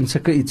shellfish and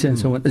sulke iets en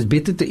so on. It's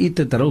better to eat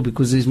it raw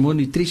because there's more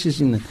nutritious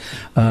in it.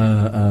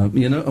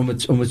 You know, om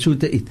het so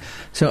te eet.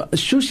 So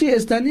sushi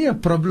is dan nie 'n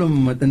probleem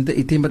om dit in te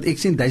eet, maar ek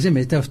sien dis 'n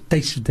matter of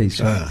taste vir dit.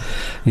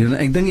 You know,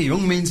 ek dink die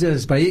jong mense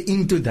is baie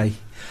into dit.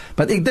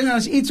 Maar ek dink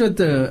as iets wat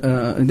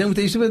ek dink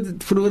jy sê wat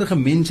vroeër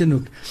gemention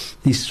ook,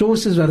 die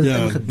sauces wat dit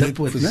ingedip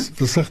word, né?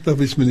 Versigtig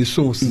wees met die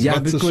sauces. Ja,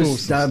 wat se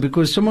sauces? Ja,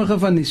 because sommige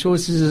van die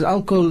sauces is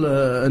alcohol,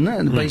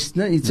 né, based,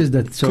 né, iets is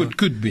dit. So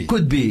could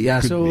be,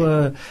 ja,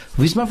 so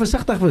wees maar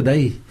versigtig vir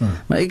dit.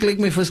 Maar ek lyk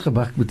my vis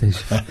gebak met hy.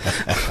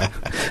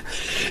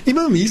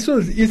 Imam, hierso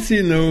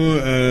ietsie nou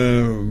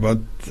wat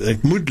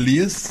ek moet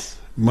lees.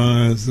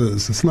 Maar is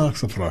 'n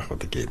snaakse vraag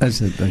wat ek het. Is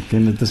dit? Ek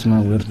ken dit is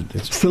maar woord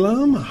dit.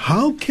 Salam,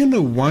 how can a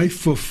wife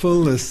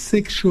fulfill a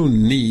sexual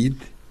need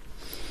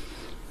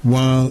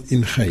while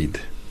in haid?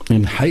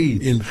 In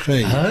haid? In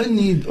haid. Her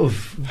need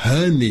of...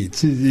 Her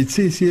need. It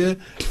says here,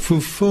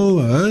 fulfill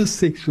her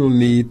sexual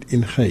need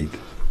in haid.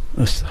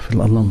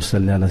 Astaghfirullah, Allahumma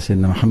salli ala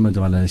sayyidina Muhammad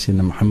wa ala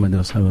sayyidina Muhammad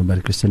wa sahbihi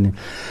barik wa sallim.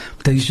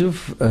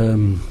 Yusuf,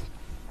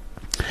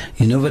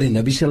 you know waar die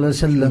Nabi sallallahu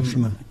alaihi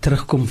wasallam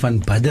terugkom van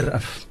Badr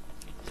af.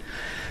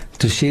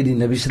 To sê die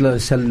Nabi sallallahu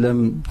alaihi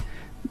wasallam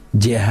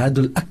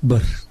jihadul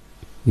akbar,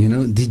 you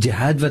know, die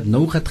jihad wat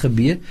nou gaat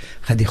gebeur,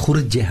 gaat die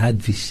groot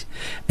jihad wees.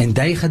 En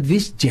die gaat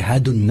wees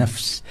jihadul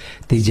nafs,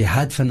 die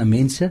jihad van 'n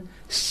mens se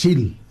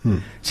siel,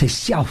 sy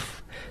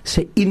self,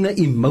 sy inner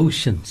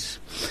emotions.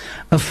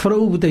 'n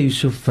vrou wat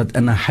Yusuf wat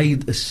in 'n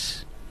haid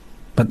is,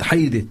 wat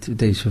haid het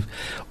Yusuf.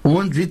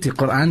 Ons weet die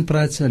Koran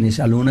praat en is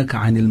alunaka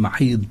 'anil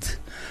mahid.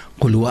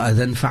 قل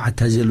وأذن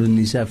فاعتزلوا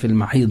النساء في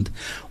المحيض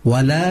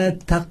ولا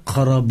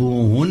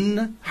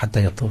تقربوهن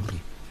حتى يطهرن.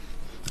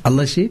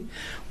 الله شيء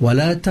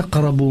ولا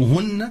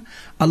تقربوهن.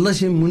 الله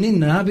شيء منين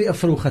نابي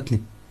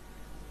أفروختني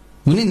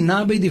منين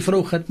نابي دي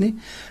فروختني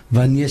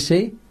وان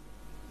يسي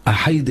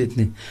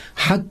أحيدتني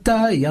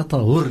حتى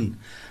يطهرن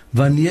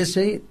وان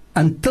يسي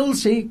until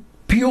say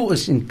pure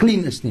is en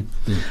clean is nie.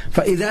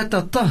 فإذا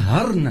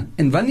تطهرن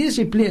en wanneer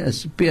sy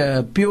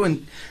pure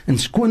en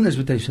skoon is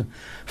wat hy sê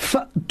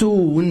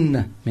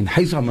فأتوهن من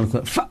حيث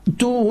أمركم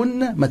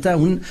فأتوهن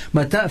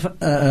متى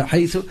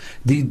حيث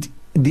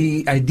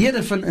die idee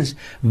daarvan is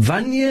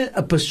wanneer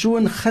 'n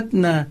persoon gaan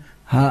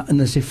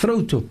na sy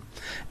vrou toe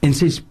en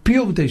sy is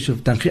pure wat hy sê,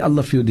 dan gee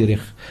Allah vir jou die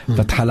reg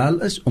wat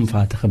halal is om vir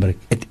haar te gebruik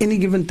at any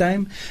given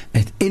time,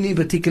 at any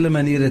particular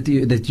manier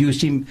that you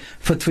seem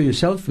fit for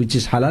yourself, which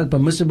is halal,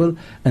 permissible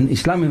in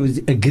Islam, with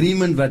the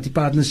agreement wat die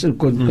partners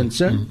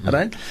concern,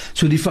 right?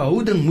 So die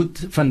verhouding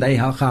moet van die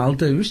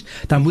gehalte wees,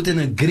 dan moet 'n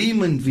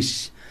agreement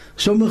wees.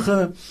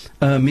 Sommige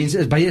mense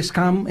is baie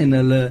skaam en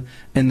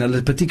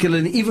hulle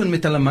particularly even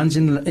met hulle mans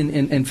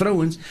en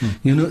vrouens,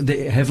 you know,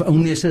 they have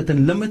only a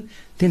certain limit,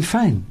 then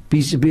fine,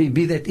 be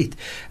that it.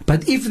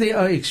 But if they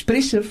are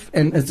expressive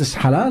and it is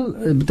halal,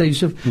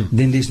 Yusuf,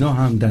 then there's no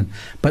harm done.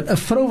 But 'n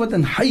vrou wat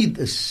in haid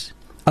is,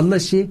 Allah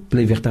sê,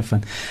 bly weg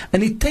daarvan. In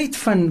die tyd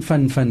van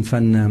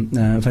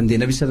die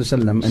Nabi sallallahu alaihi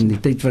wasallam, in die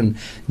tyd van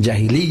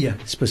Jahiliyyah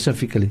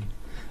specifically,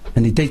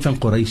 in die tyd van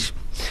Quraysh,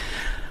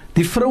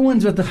 die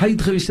vrouens wat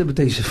haid gewees het,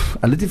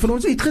 hulle het die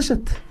vrouens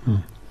uitgesit.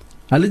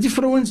 Hulle het die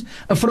vrouens,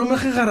 'n vrou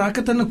mag geraak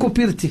het aan 'n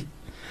kopiertjie.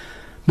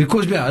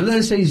 Because by hulle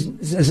is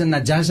 'n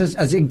najas,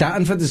 as ek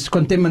daarin vat is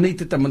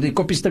contaminated, maar die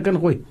koppies te kan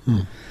gooi.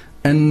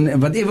 En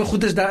wat ewe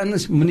goed is daarin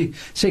is, moenie,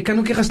 sy kan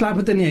ook nie geslaap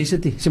het in die huis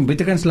het nie, sy moet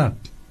buite kan slaap.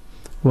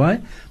 Why?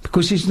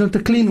 Because she's not a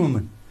clean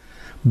woman.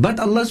 But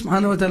Allah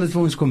subhanahu wa ta'ala het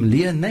vir ons kom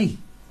leer, nee,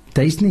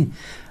 dit is nie.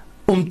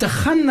 Om te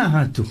gaan na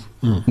haar toe.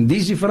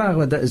 Dis die vraag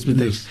wat daar is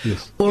betref.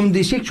 Yes. Om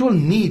die sexual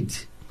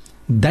need,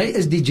 dit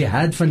is die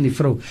jihad van die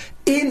vrou.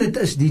 En dit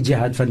is die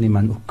jihad van die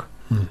man ook.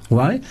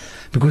 Why?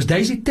 Because dit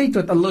is die tyd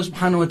wat Allah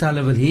subhanahu wa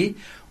ta'ala wil hê,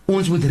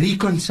 ons moet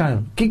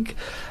reconcile. Kyk,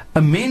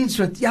 'n mens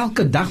wat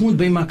elke dag moet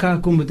by mekaar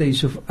kom met hy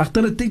so,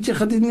 agter 'n tydjie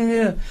gaan dit nie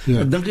meer,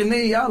 dink jy,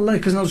 nee, ja Allah,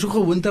 ek is nou so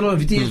gewinter al,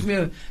 weet jy eens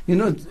meer, you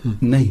know,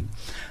 nee.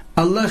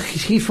 Allah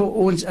gee vir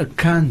ons 'n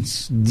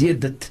kans, deur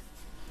dit.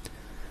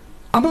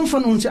 Almal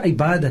van ons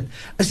ibadat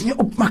is nie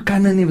op mekaar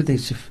nie, wat hy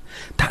sê.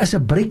 Daar is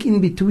 'n break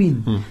in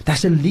between.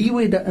 Daar's 'n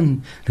leeway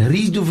daarin.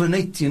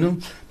 Rejuvenate, you know,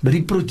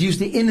 reproduce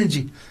the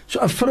energy. So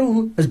 'n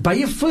vrou is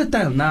baie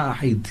fertile na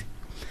haid.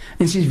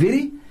 And she's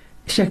very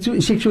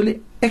sexually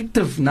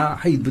active na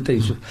haid, wat hy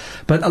sê.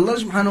 But Allah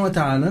subhanahu wa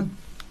ta'ala,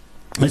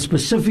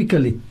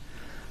 specifically,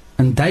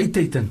 in die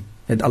tyd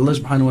het Allah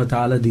subhanahu wa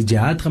ta'ala die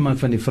jihad gemaak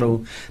van die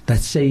vrou, dat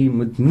sy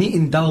moet nie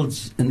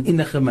indulge in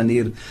enige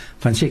manier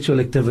van sexual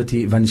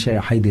activity wanneer sy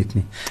haid het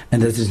nie. En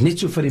dit is net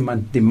so vir die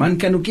man. Die man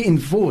kan ook nie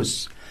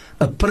enforce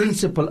a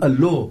principle, a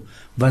law,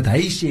 wat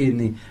hy sê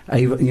nie,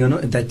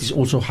 that is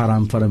also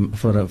haram for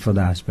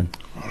the husband.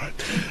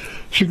 Alright.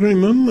 Shukran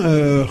Imam,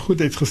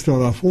 goed uitgestel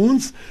daar vir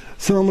ons.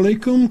 Assalamu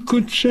alaikum.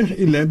 Could Sheikh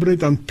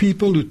elaborate on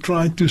people who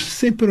try to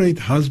separate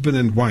husband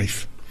and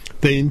wife?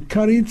 They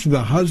encourage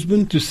the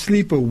husband to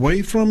sleep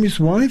away from his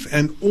wife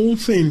and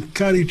also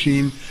encourage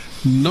him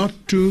not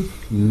to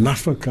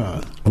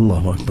nafaka.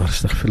 Allahu Akbar,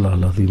 astaghfirullah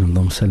al-azim,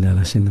 Allahumma salli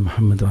ala sayyidina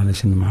Muhammad wa ala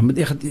sayyidina Muhammad.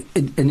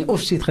 In die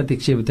opset gaan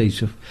ek sê wat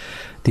Yusuf.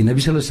 Die Nabi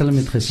sallallahu alaihi wasallam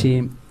het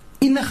gesê,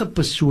 enige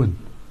persoon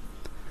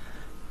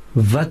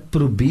wat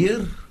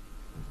probeer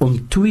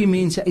om twee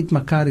mense uit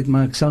mekaar te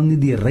maak, sal nie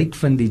die ryk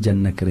van die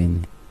Jannah kry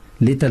nie.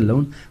 Let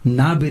alone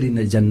naby in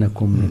die Jannah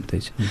kom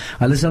nie.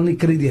 Hulle sal nie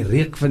kry die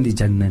reuk van die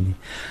Jannah nie.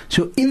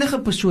 So enige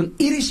persoon,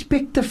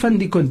 irrespecte van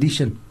die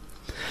condition.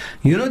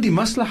 Die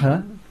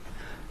maslaha,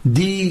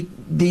 die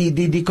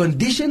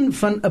condition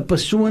van 'n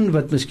persoon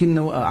wat miskien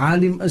nou 'n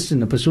alim is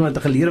en 'n persoon wat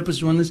 'n geleerde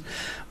persoon is,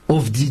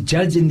 of die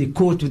judge in die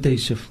court wat hy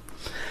sê.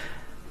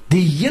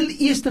 Die heel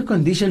eerste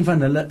condition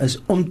van hulle is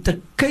om te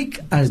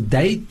kyk as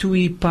die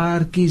twee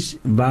paartjies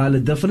waar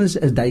hulle difference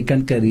is, die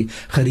kan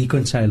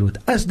gereconcile word.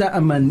 As daar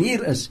 'n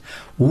manier is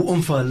hoe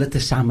om vir hulle te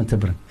samen te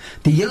bring.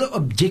 Die hele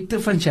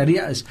objectief van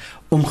Sharia is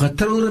om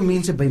getrouwde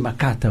mense by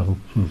mekaar te hou.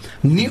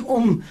 Nie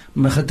om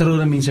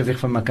getrouwde mense weg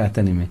van mekaar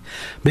te neem.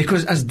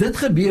 Because as dit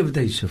gebeur met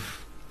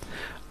Yusuf,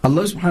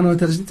 Allah subhanahu wa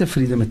ta'ala is nie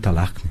tevrede met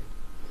talaq nie.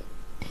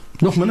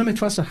 Nog minder met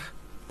vasig.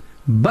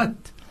 But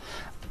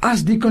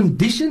as die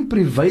condition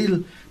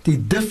prevail,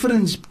 die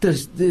difference,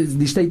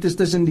 die status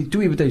tussen die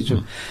twee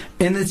betuig,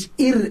 en it's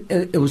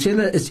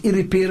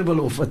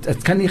irreparable, of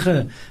het kan nie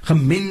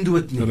gemend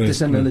word nie,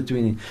 tussen hulle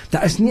twee nie.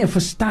 Daar is nie 'n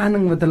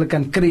verstaaning wat hulle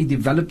kan kry,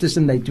 develop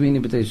tussen die twee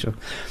nie betuig.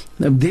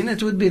 Then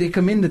it would be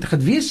recommended,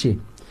 het wees sê,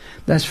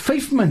 daar is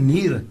 5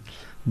 maniere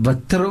wat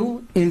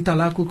trou en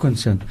talaq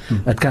concern.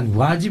 Het kan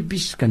wajib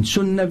wees, kan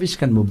sunnah wees,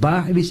 kan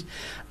mubah wees,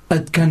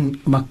 het kan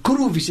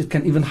makruh wees, het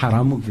kan even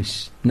haram ook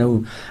wees.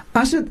 Nou,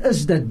 as het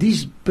is dat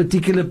die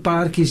particular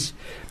paartjies,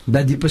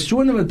 dat die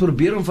persone wat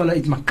probeer om hulle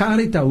uit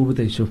mekaar te hou, wat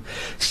hy so,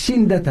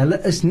 sien dat hulle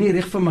is nie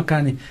reg vir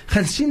mekaar nie,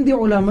 gaan sien die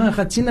ulama,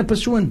 gaan sien 'n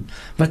persoon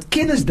wat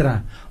kennis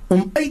dra,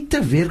 om uit te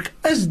werk,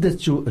 is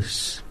dit so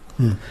is.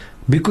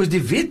 Because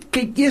die wet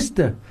kyk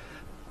eerste,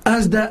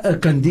 as daar 'n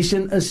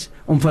condition is,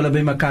 om hulle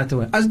by mekaar te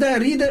hou. As daar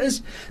 'n rede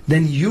is,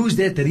 then use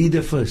that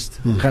rede first.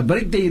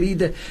 Gebruik die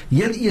rede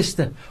heel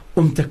eerste,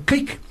 om te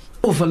kyk,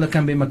 of hulle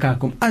kan by mekaar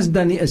kom. As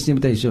dan nie is nie,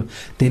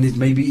 then it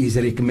maybe is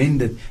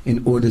recommended in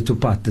order to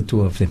part the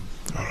two of them.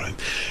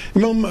 Alright.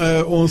 Imam,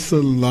 ons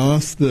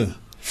laaste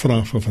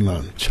vraag van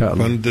vanaand.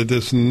 Want dit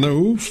is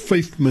nou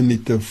 5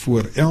 minute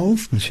voor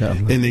 11.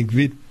 Inshallah. En ek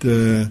weet,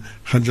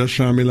 Hajja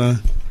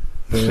Shamila,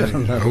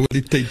 hou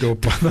die tyd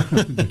op.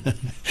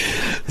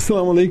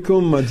 Assalamu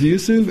alaikum,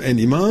 Yusuf and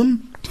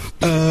Imam.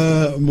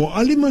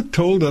 Mu'allima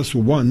told us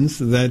once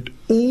that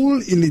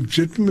all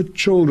illegitimate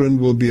children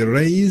will be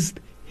raised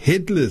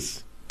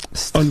headless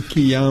on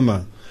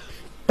Qiyamah.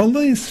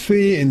 Allah is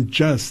fair and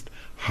just.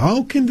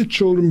 How can the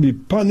children be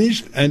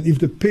punished, and if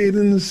the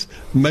parents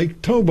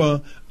make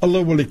tawbah,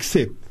 Allah will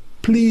accept?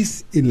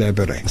 Please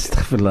elaborate.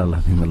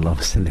 Astaghfirullah, Allah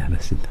salli ala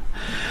sayyidina.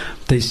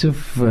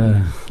 Yusuf,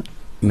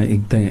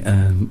 ek denk,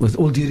 with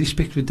all due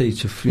respect with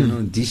Yusuf,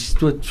 die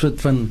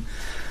soort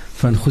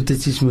van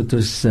goedheidjes moet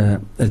ons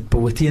het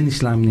poëtie in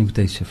Islam nie met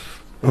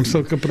Yusuf. Om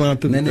sulke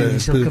praat te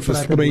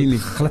versprei nie.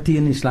 Glad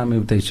in Islam nie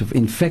met Yusuf.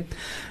 In fact,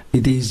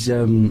 it is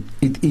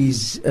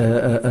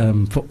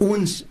vir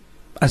ons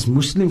as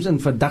Muslims in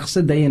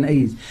vandagse day and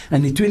age,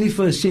 in die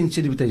 21st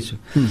century wat hy so,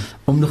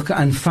 om nog te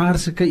aanvaar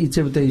sulke iets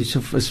wat hy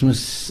so,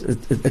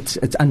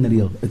 it's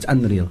unreal, it's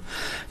unreal.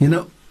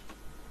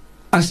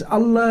 As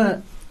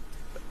Allah,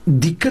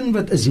 die kind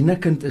wat 'n zina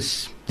kind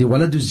is, die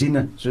waladu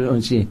zina, so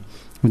ons sê,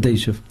 wat hy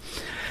so,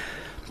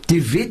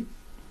 die wet,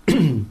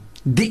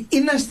 die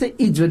enigste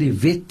iets wat die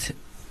wet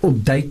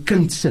op die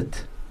kind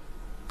sit,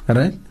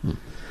 right?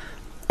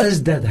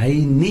 Is dat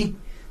hy nie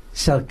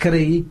sal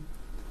kry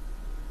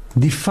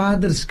die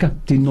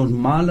vaderskap, die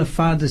normale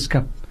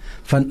vaderskap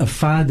van 'n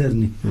vader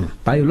nie.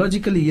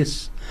 Biologically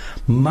yes,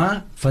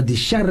 maar vir die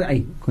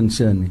shar'i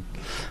concern nie.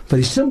 For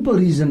the simple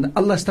reason,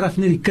 Allah straf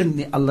nie die kind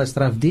nie, Allah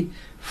straf die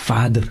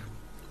vader.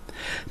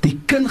 Die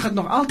kind gaan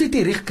nog altyd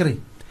die reg kry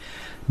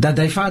dat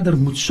die vader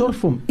moet sorg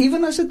vir hom,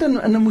 even as dit in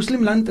 'n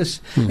moslim land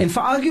is. En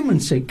vir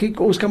argument sê, kyk,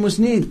 ons kan ons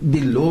nie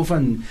die law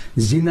van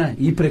zina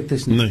hier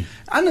practice nie. Nee.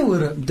 Ander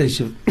woorde,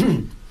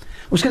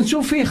 ons kan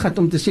so ver gaan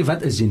om te sê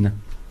wat is zina.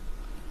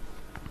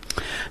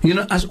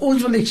 As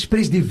ons wil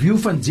express die view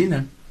van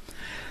zina,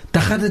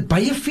 dan gaat dit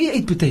baie ver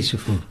uit betuig so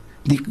voor.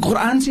 Die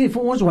Koran sê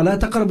vir ons, wala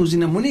taqrabu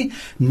zina, moenie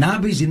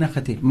naby zina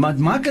gaan hê. Maar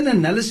maak 'n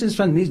analysis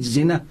van nie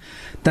zina,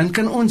 dan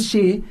kan ons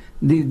sê,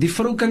 die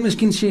vrou kan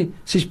miskien sê,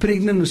 sy's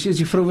pregnant, of sê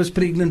die vrou was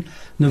pregnant,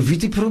 nou wie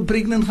die vrou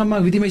pregnant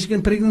gemaak, wie die meisie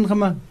kan pregnant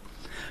gemaak.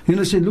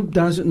 Sê, look,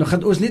 nou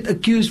gaan ons net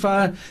accuse vir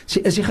haar,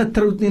 sê, is sy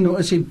getrouwd nie, nou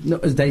is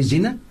die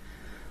zina.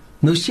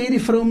 Nou sê die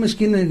vrou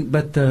miskien,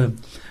 but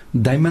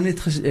die man het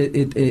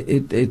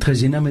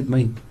gezina met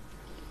my.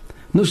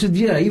 Nou sê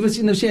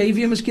hy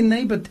weer miskien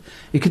nee, but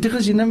ek het nie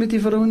gesien met die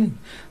vrou nie.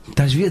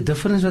 Daar's weer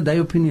difference wat hy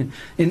opinie.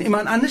 En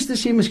iemand anders te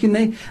sê miskien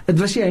nee, dit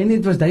was hy nie,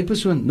 dit was daai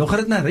persoon. Nou gaan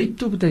dit na rape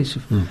toe by so.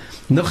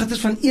 Nou gaan dit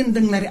van een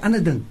ding na die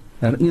ander ding.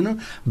 You know,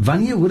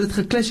 wanneer word dit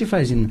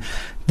geclassify sien?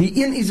 Die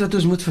een iets wat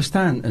ons moet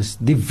verstaan is,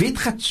 die wet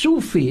gaan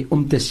so ver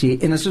om te sê,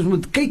 en as ons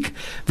moet kyk,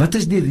 wat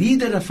is die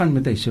rede daarvan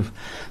met hy so?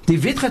 Die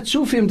wet gaan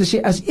so ver om te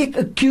sê, as ek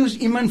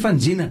accuse iemand van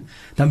zina,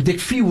 dan moet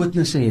ek 4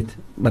 witnesse het,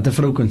 wat 'n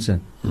vrou kan sê.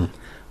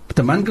 Wat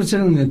 'n man kan sê,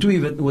 en 2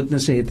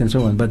 witnesse het, en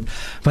so on. But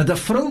wat 'n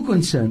vrou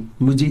kan sê,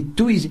 moet jy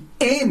 2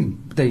 en,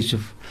 hy so.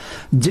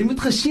 Jy moet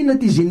gesien dat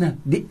die zina,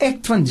 die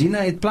act van zina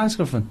het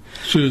plaasgevind.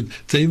 So,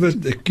 jy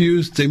word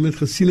accused, jy moet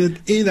gesien het,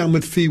 en dan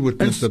met 4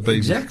 witnesses by.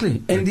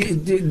 Exactly. En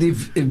die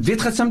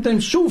wet gaat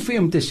sometimes so ver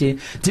om te sê,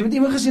 jy moet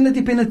iemand gesien het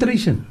die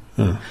penetration.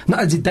 Nou,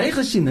 as jy die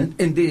gesien het,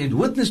 en die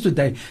witness to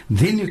die,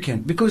 then you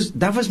can. Because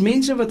daar was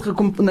mense wat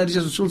gekom na die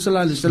Rasul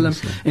sallallahu alaihi wasallam,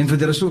 en vir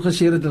die Rasul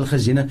gesê het, hulle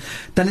gesien het,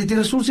 dan het die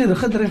Rasul sê,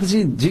 gedreig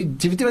gesê,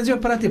 jy weet wat jy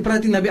praat, jy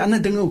praat nie na die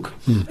ander dinge ook.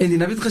 En die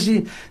Nabi het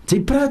gesê,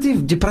 jy praat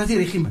die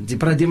regiment, jy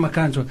praat die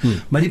mekaar so,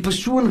 maar die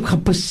persoon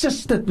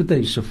gepersist het met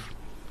Yusuf.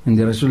 En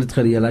die Rasul het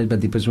gerealiseer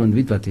dat die persoon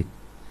weet wat hy.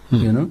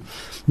 You know?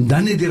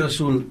 Dan het die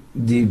Rasul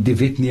die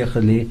wet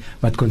neergelê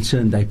wat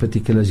concern die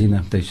particular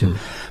zina.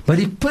 But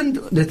die punt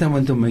that I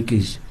want to make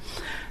is,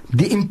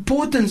 the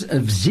importance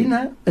of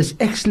zina is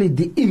actually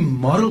the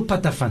immoral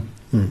part daarvan.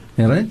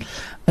 Right?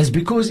 Is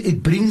because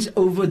it brings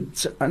over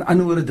an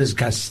ander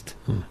disgust.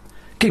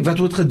 Kyk, wat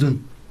word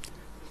gedoen?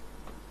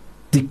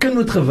 Die kind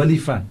word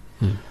gevilify.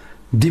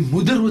 Die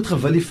moeder word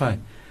gevilify.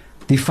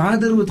 Die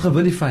vader word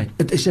gevilify.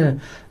 It is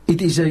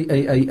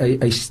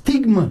a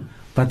stigma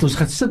wat ons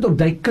gaat sit op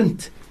die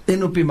kind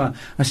en op die ma.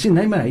 As sê,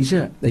 nee maar, hy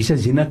is 'n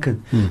zina kind.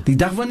 Die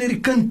dag wanneer die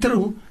kind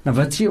trou, nou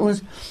wat sê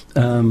ons?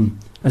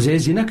 As hy 'n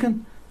zina kind,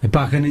 hy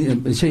pak nie,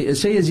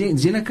 sê hy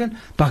zina kind,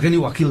 pak nie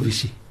wakil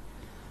visie.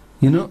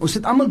 You know, ons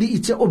sit almal die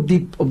iets op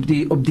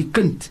die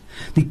kind.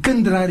 Die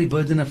kind dra die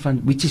burden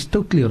van, which is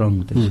totally wrong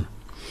with us.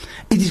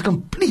 It is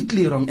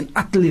completely wrong and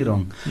utterly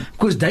wrong.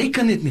 Because die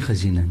kind het nie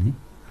gesien nie.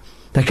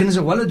 Die kind is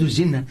 'n wale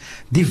dozine.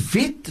 Die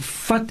wet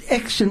vat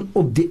action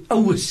op die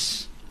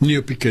ouers. Nie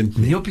op die kind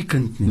nie. Nie op die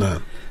kind nie. Nee.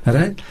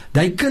 Right?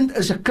 Die kind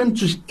is 'n kind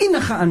soos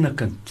enige ander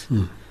kind.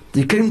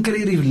 Die kind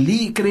kry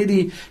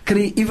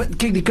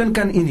kyk, die kind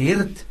kan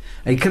inherit.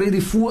 Hy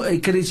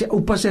kry sy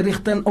oupa se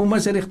regte en ouma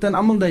se regte en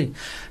almal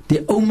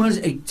die oumas,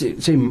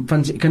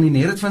 kan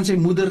inherit van sy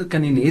moeder,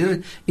 kan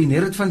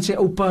inherit van sy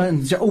oupa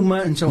en sy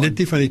ouma en so. Net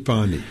nie van die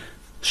pa nie.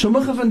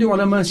 Sommige van die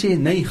ulama sê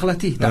nee,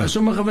 glad nie. Daar is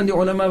sommige van die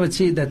ulama wat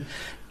sê dat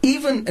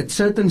even at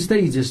certain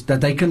stages,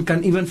 dat hy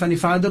kan even van die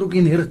vader ook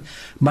inherit.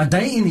 Maar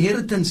die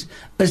inheritance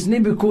is nie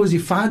because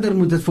die vader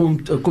moet het vir hom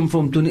kom vir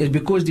hom doen, is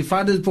because die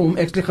vader het vir hom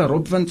actually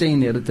gerob van sy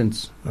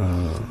inheritance.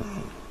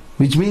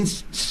 Which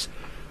means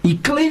he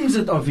claims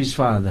it of his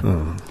father.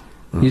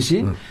 You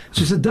see?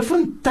 So it's a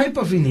different type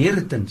of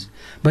inheritance.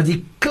 But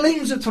he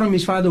claims it from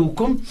his father.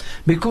 Hoekom?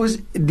 Because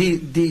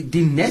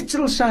die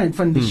natural side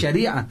van die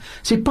Sharia,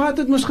 sy pa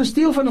het mos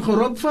gesteel van en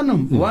gerob van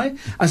hom. Why?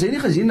 As hy nie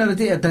gesien dat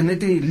hy dan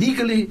net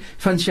legally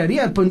van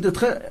Sharia punt het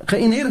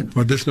geïnherit.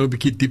 Maar dis nou 'n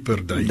bietjie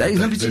dieper daai. Dit is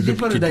 'n bietjie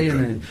dieper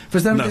daai.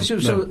 Verstaan jy?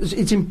 So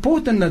it's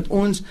important dat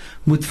ons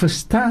moet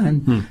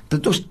verstaan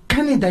dat ons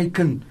kan nie daai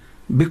kind,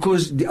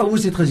 because die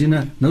ouers het gesien,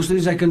 nou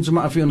stuur sy kind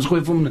sommer af en ons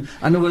gooi vir hom,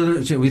 ander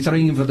sê, we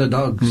throwing him for the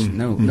dogs.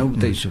 No,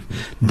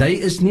 die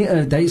is nie,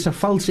 die is 'n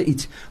valse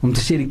iets, om te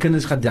sê die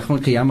kinders gaat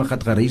jammer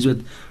gaat gereis word,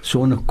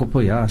 so 'n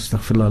koppe, ja,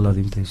 astaghfirullah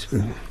alazim.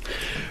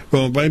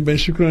 Wel, by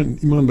Shukran,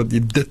 iemand wat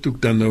dit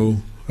ook dan nou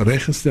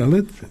reggestel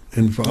het,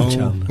 en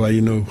veral waar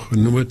jy nou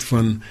genoem het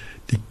van,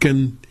 die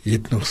kind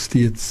het nog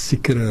steeds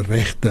sekere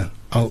regte,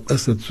 al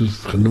is het soos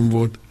genoem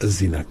word, 'n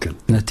zina kind.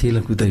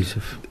 Natuurlijk, met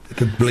Yusuf.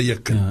 Dit bly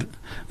 'n kind. Ja.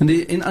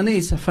 En ander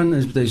iets daarvan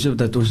is Yusuf,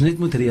 dat ons net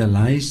moet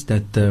realize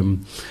dat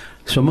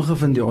sommige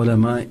van die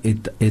ulama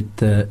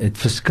het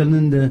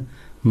verskillende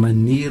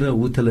maniere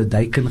hoe hulle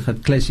die kind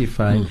gaan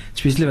classify,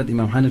 especially wat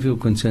Imam Hanafi ook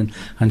concern,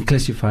 gaan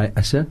classify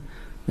as 'n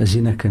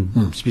zina kind.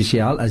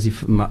 Spesiaal as die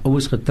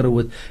ouers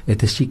getrou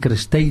het 'n sekere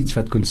stage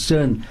wat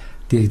concern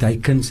die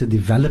kind se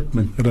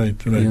development.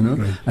 Right. You know?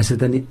 As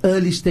dit in die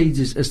early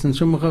stages is, dan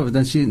sommige,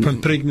 dan sien van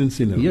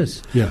pregnancy nou.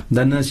 Yes. Yeah.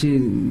 Dan as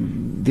jy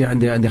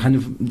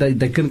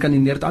die kind kan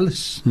inherit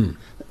alles.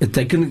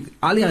 Hy kan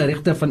al die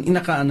regte van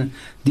enige ander,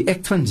 die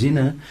act van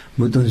zina,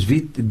 moet ons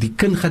weet, die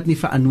kind gaat nie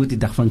verantwoord die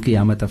dag van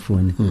Kiamat af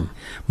voor nie.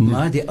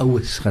 Maar die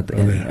ouers gaat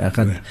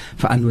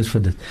verantwoord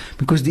vir dit.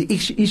 Because die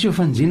issue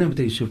van zina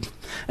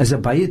is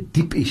 'n baie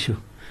diep issue.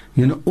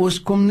 You know,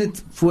 ons kom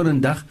net voor 'n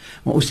dag,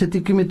 maar ons sit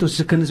ek met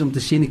ons kinders om te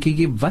sê,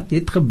 kyk, wat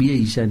het gebeur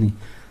hier nie.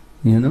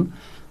 You know?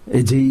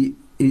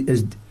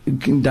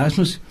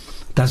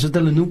 That's wat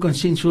hulle noem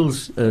consensual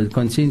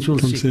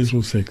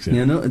sex.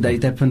 You know, die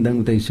type van ding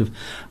met Yusuf.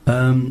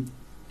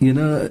 You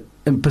know,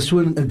 'n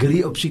persoon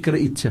agree op sekere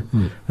iets.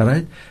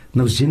 Right?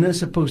 Now, zina is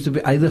supposed to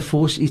be either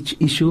force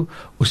issue,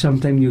 or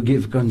sometimes you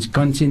give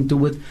consent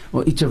to it,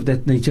 or each of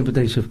that nature, but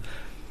Yusuf.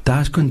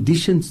 Daar's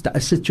conditions, daar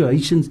is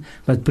situations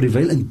wat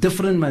prevail in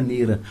different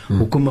maniere.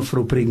 Hoekom 'n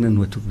vrou pregnant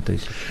word op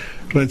huis.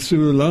 Right, so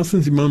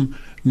laatens Imam,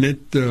 net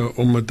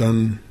om het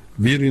dan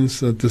weer eens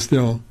te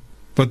stel,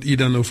 wat u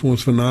dan nou vir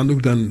ons vanaand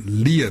ook dan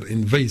leer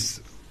en wys,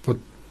 wat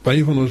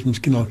baie van ons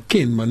miskien al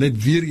ken, maar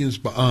net weer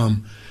eens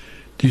beaam,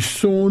 die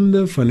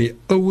sonde van die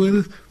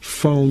ouer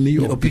val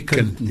nie op die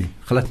kind nie.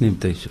 Glad nie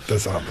op huis.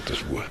 Dis al wat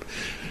ons hoor.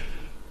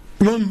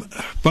 Imam,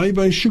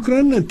 baie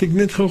shukran, en ek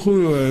net gou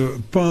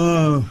 'n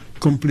paar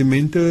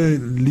complimente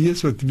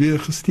lees wat weer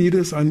gestuur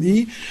is aan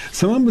u.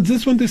 Salam, but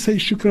just want to say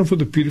shukran for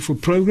the beautiful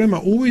program. I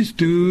always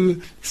do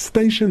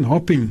station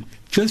hopping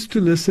just to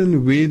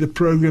listen where the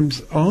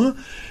programs are,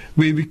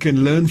 where we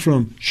can learn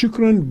from.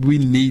 Shukran, we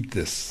need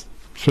this.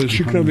 So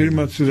shukran very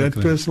much to that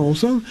person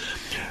also.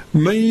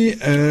 May,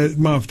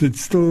 Maaf, it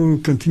still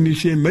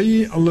continues here.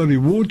 May Allah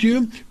reward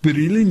you. We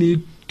really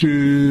need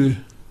to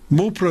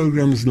more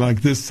programs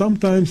like this.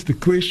 Sometimes the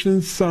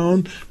questions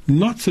sound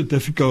not so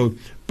difficult,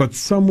 but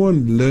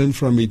someone learned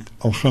from it,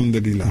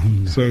 alhamdulillah.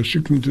 So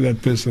shukran to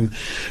that person.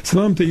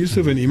 Salam to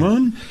Yusuf and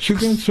Iman.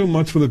 Shukran so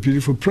much for the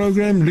beautiful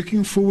program.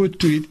 Looking forward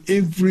to it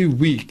every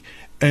week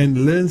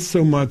and learn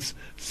so much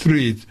through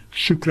it.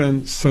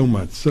 Shukran so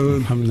much. So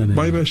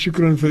bye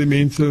shukran vir die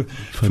mense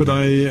vir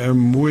daai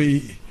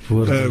mooi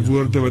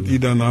woorde wat u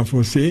daarna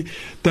voor sê.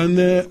 Dan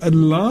 'n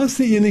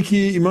laaste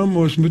enetjie, Imam,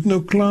 ons moet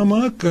nou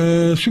klaarmaak.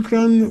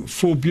 Shukran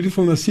for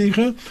beautiful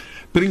nasiha.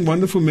 Bring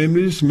wonderful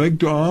memories, make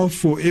dua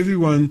for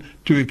everyone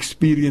to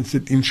experience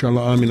it,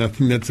 inshallah. Amin. I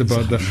think that's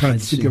about the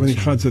Hajj. Ek het van die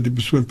Hajj dat die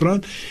persoon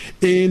praat.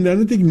 En dan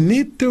het ek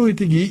net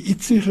hier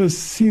ietsie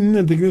gesien,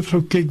 en ek net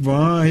gou kyk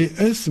waar hy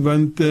is,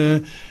 want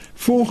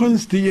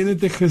volgens die ene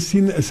het ek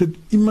gesien, is dit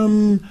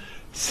Imam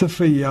se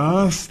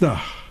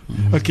verjaarsdag.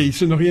 Okay,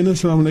 so nog een,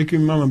 salam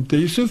alaikum, Imam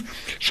Yusuf.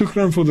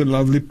 Shukran for the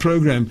lovely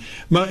program.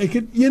 Maar ek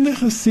het ene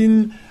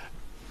gesien,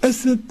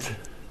 is dit,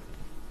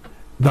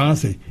 daar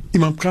sê,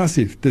 Imam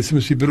Qasif, dit is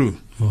my broer.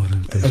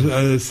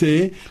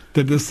 Sê,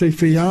 dat is sy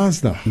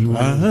verjaarsdag.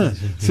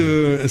 So,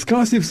 is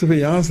Qasif sy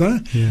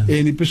verjaarsdag,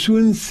 en die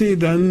persoon sê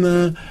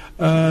dan,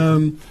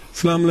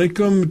 salam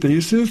alaikum,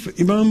 Yusuf,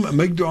 Imam,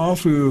 maak dua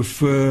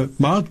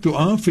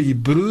vir die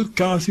broer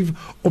Qasif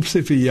op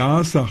sy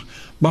verjaarsdag.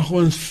 Mag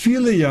ons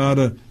vele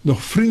jare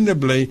nog vrienden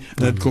bly,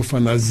 en het kom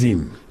van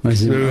Azim. Maar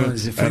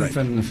ze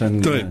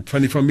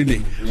van die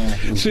familie.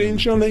 So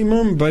inshallah,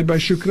 Imam, bye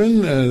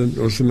shukran.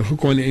 Ons zijn nog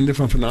ook aan het einde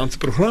van vanavond's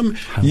programma.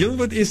 Heel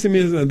wat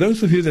sms'en,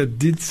 those of you that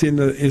did send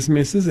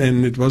sms'es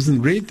and it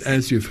wasn't read,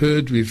 as you've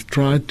heard, we've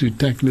tried to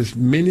tackle as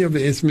many of the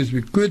sms'es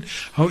we could.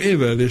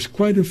 However, there's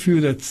quite a few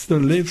that still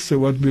left, so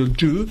what we'll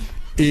do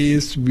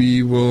is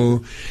we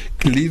will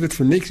leave it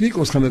for next week.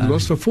 Ons gaan het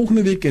los vir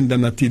volgende week en dan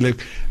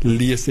natuurlijk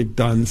lees ek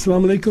dan.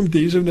 Assalamu alaikum,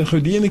 deze is de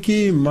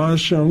goedienekie,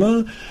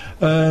 mashallah.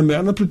 May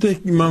Allah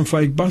protect Imam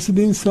Faiek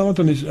Basserdien,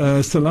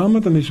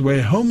 salamat on his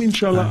way home,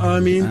 inshallah,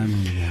 amin.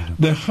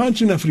 The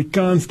Hajj in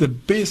Afrikaans, the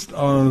best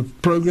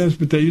programs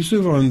met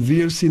Yusuf on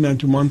VRC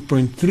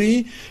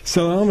 91.3.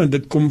 Salam, en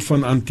dit kom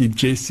van Auntie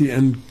Jessie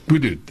en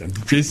Gudud.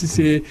 Jessie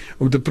sê,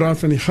 om te praat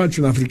van die Hajj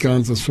in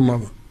Afrikaans, as sommer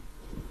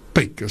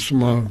Pik, is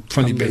maar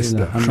van die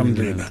beste.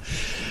 Alhamdulillah.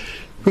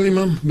 Wel,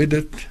 Imam, met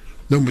dit,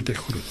 nou moet ek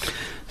groet.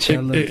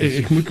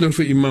 Ek moet nou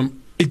vir Imam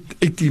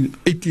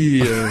uit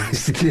die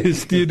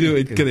studio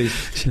uitkry.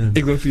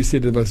 Ek wil vir jy sê,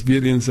 dit was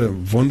weer eens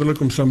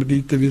wonderlik om saam met die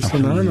te wees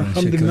vanaan.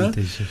 Alhamdulillah.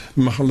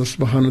 Mag Allah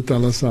subhanahu wa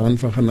ta'ala sy hand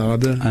van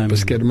genade,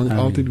 beskerming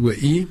altyd oor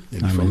u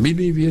en die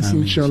familie wees,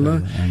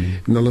 inshallah.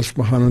 En Allah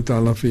subhanahu wa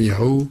ta'ala vir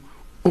jou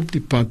op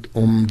die pad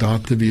om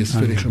daar te wees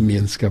vir die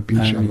gemeenskap,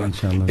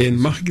 inshallah. En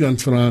mag ek dan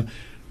vra,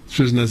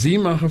 soos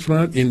Nazim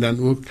gevraagd, en dan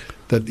ook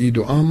dat u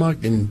dua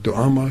maak, en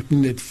dua maak nie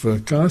net vir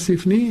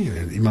Qasif nie,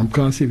 Imam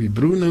Qasif, die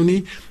broer nou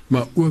nie,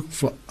 maar ook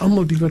vir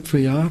almal die wat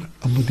verjaar,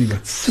 almal die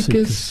wat siek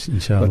is,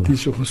 wat die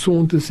so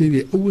gezond is,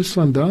 die ouers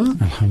van daar,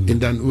 en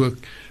dan ook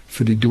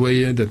vir die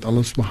dooie, dat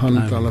Allah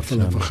subhanahu wa ta'ala van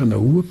hulle begin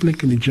 'n hoë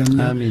plek in die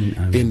Jannah,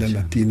 en dan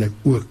natuurlijk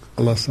ook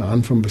Allah se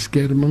hand van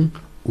beskerming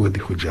oor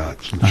die Hujjaj,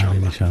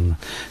 inshallah.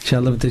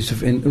 Inshallah,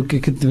 Yusuf, en ook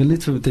ek wil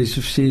net vir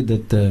Yusuf sê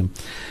dat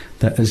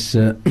daar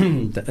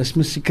is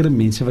my sekere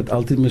mense wat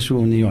altyd my so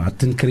in jou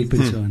hart en kryp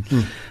en so.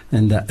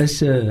 En daar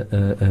is 'n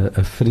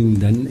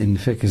vriendin, en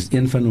ek is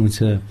een van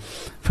ons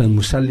van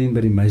Musallim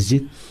by die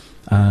masjid,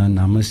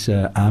 naam is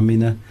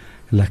Amina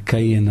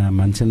Lakai, en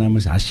man se naam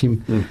is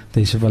Hashim.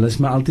 Dis wel is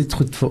maar altyd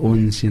goed vir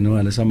ons,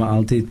 hulle is maar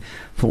altyd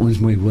vir ons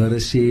mooi woorde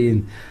sê,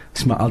 en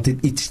is maar altyd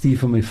iets stuur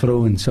vir my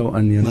vrou en so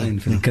aan, en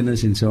vir die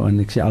kinders en so, en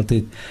ek sê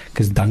altyd, ek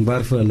is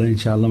dankbaar vir hulle,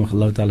 inshallah, mag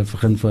Allah ta'ala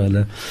vergun vir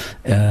hulle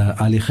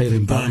al die khair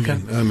en baraka,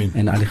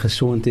 en al die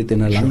gesondheid,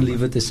 en 'n lang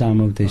lewe te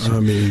same met hy,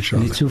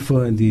 net so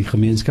vir die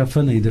gemeenskap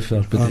van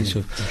Heiderveld,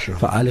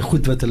 vir al die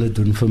goed wat hulle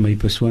doen vir my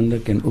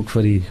persoonlik, en ook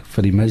vir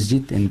die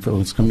masjid, en vir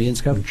ons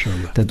gemeenskap,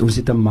 dat ons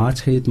dit 'n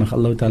maatskappy het, mag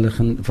Allah ta'ala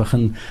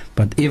gaan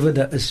whatever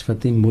daar is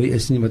wat nie mooi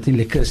is nie, wat nie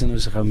lekker is in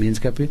ons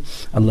gemeenskap nie,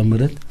 Allah moet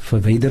dit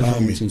verwyder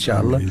van ons,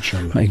 inshallah.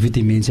 Maar ek weet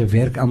die mense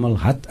werk almal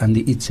hard aan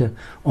die ietsie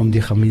om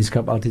die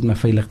gemeenskap altyd maar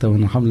veilig te hou.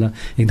 Alhamdulillah,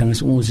 ek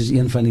dink ons is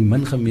een van die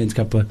min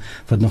gemeenskappe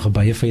wat nog 'n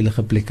baie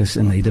veilige plek is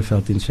in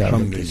Heideveld,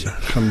 inshallah.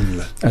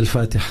 Alhamdulillah.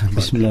 Al-Fatiha.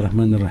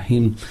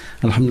 Bismillahirrahmanirrahim.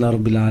 Alhamdulillah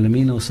rabbil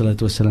alamin wa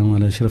salatu wassalamu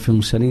ala ashrafil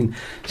mursalin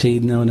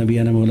sayyidina wa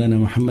nabiyyina maulana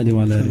Muhammad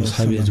wa ala alihi wa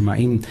sahbihi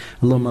ajma'in.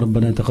 Allahumma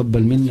rabbana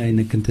taqabbal minna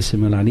innaka antas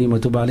samiul alim wa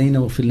tub alayna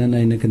waghfir lana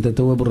innaka antat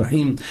tawwabur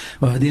rahim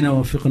wahdina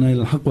wawfiqna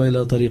ila al-haqq wa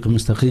ila tariqin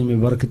mustaqim bi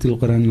barakatil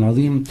Qur'anil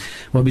azim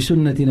wa bi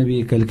sunnati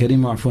nabiyyikal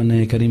karim wa'fu anna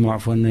ya karim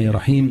wa'fu anna ya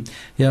rahim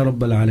ya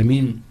rabbal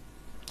alamin.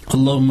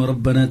 اللهم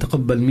ربنا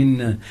تقبل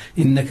منا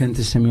إنك أنت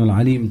السميع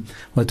العليم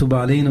وتب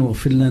علينا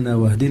واغفر لنا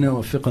واهدنا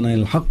ووفقنا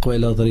إلى الحق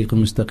وإلى طريق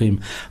مستقيم.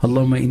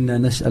 اللهم إنا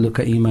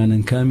نسألك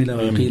إيمانا كاملا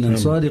ويقينا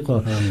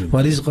صادقا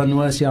ورزقا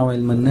واسعا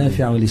وعلما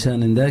نافعا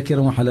ولسانا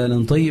ذاكرا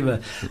وحلالا طيبا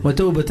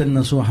وتوبة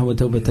نصوحا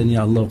وتوبة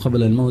يا الله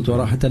قبل الموت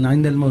وراحة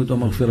عند الموت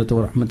ومغفرة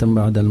ورحمة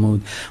بعد الموت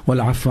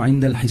والعفو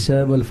عند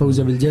الحساب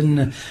والفوز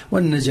بالجنة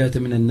والنجاة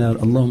من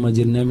النار. اللهم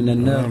اجرنا من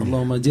النار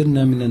اللهم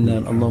اجرنا من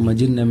النار اللهم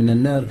اجرنا من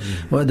النار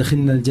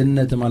وأدخلنا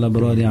الجنة مع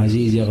الأبرار يا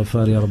عزيز يا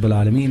غفار يا رب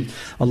العالمين.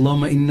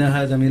 اللهم إن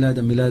هذا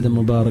ميلادا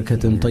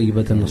مباركة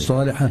طيبة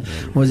صالحة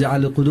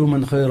وجعل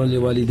قدوما خيرا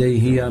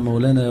لوالديه يا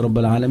مولانا يا رب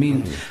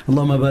العالمين.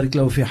 اللهم بارك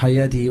له في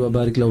حياته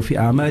وبارك له في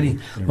أعماله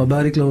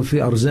وبارك له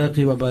في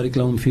أرزاقه وبارك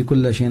لهم في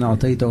كل شيء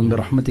أعطيتهم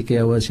برحمتك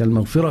يا واسع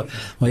المغفرة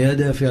ويا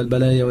دافع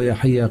البلايا ويا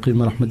حي يا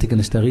قيم رحمتك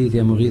نستغيث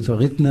يا مغيث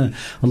وغثنا.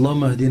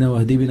 اللهم اهدنا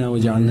واهد بنا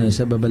واجعلنا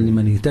سببا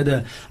لمن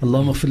اهتدى.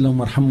 اللهم اغفر لهم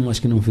وارحمهم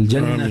واسكنهم في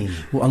الجنة.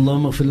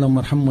 اللهم اغفر لهم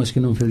وارحمهم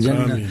واسكنهم في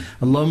الجنة.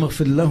 اللهم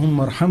اغفر لهم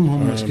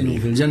وارحمهم واسكنهم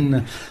في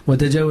الجنة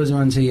وتجاوز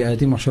عن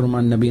سيئاتهم واحشرهم مع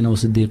النبيين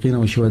والصديقين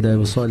والشهداء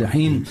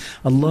والصالحين.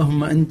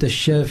 اللهم أنت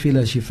الشافي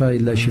لا شفاء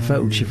إلا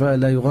شفاءك شفاء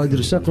لا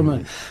يغادر سقما.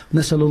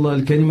 نسأل الله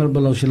الكريم رب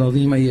العرش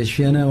العظيم أن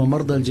يشفينا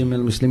ومرضى الجميع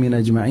المسلمين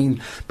أجمعين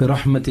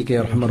برحمتك يا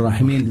أرحم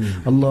الراحمين.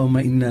 اللهم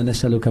إنا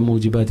نسألك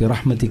موجبات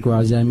رحمتك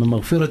وعزائم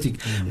مغفرتك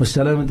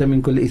والسلامة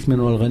من كل إثم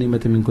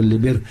والغنيمة من كل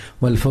بر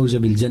والفوز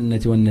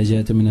بالجنة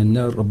والنجاة من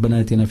النار.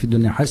 ربنا آتنا في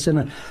الدنيا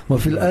حسنة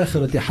وفي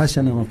الآخرة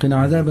حسنة وقنا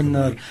عذاب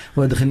النار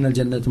وادخلنا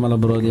الجنة مع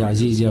الأبرار يا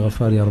عزيز يا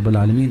غفار يا رب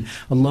العالمين.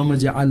 اللهم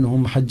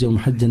اجعلهم حجهم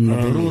حجا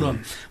مبرورا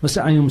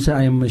وسعيهم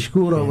سعيا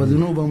مشكورا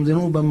وذنوبهم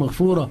ذنوبا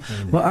مغفورا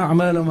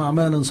وأعمالهم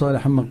أعمالا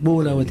صالحا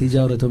مقبولا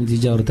وتجارتهم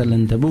تجارة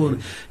لن تبور.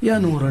 يا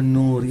نور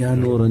النور يا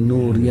نور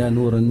النور يا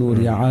نور النور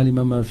يا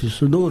عالم ما في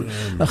الصدور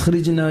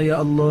أخرجنا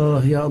يا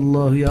الله يا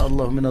الله يا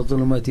الله من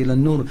الظلمات إلى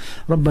النور.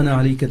 ربنا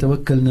عليك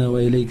توكلنا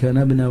وإليك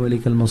نبنا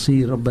وإليك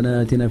المصير.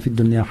 ربنا آتنا في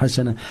الدنيا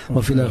حسنة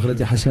وفي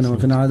الآخرة حسنة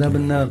وقنا عذاب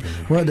النار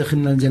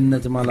وادخلنا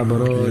الجنة مع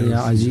الأبرار يا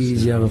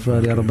عزيز يا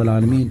غفار يا رب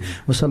العالمين.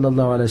 وصلى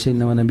الله على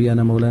سيدنا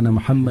ونبينا مولانا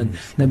محمد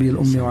نبي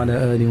الأم وعلى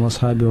آله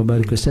وأصحابه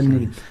وبارك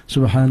وسلم.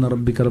 سبحان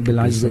ربك رب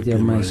العزة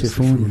عما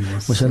يصفون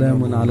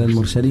وسلام على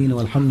المرسلين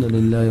والحمد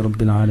لله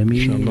رب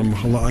العالمين. إن شاء الله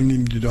mag Allah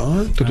aanneem die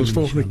dua. Tot ons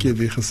volgende keer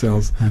weer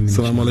gesels.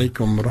 Assalamu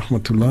alaikum wa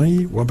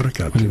rahmatullahi wa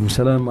barakatuh. Wa alaikum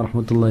salam wa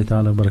rahmatullahi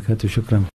ta'ala wa barakatuh. Shukran.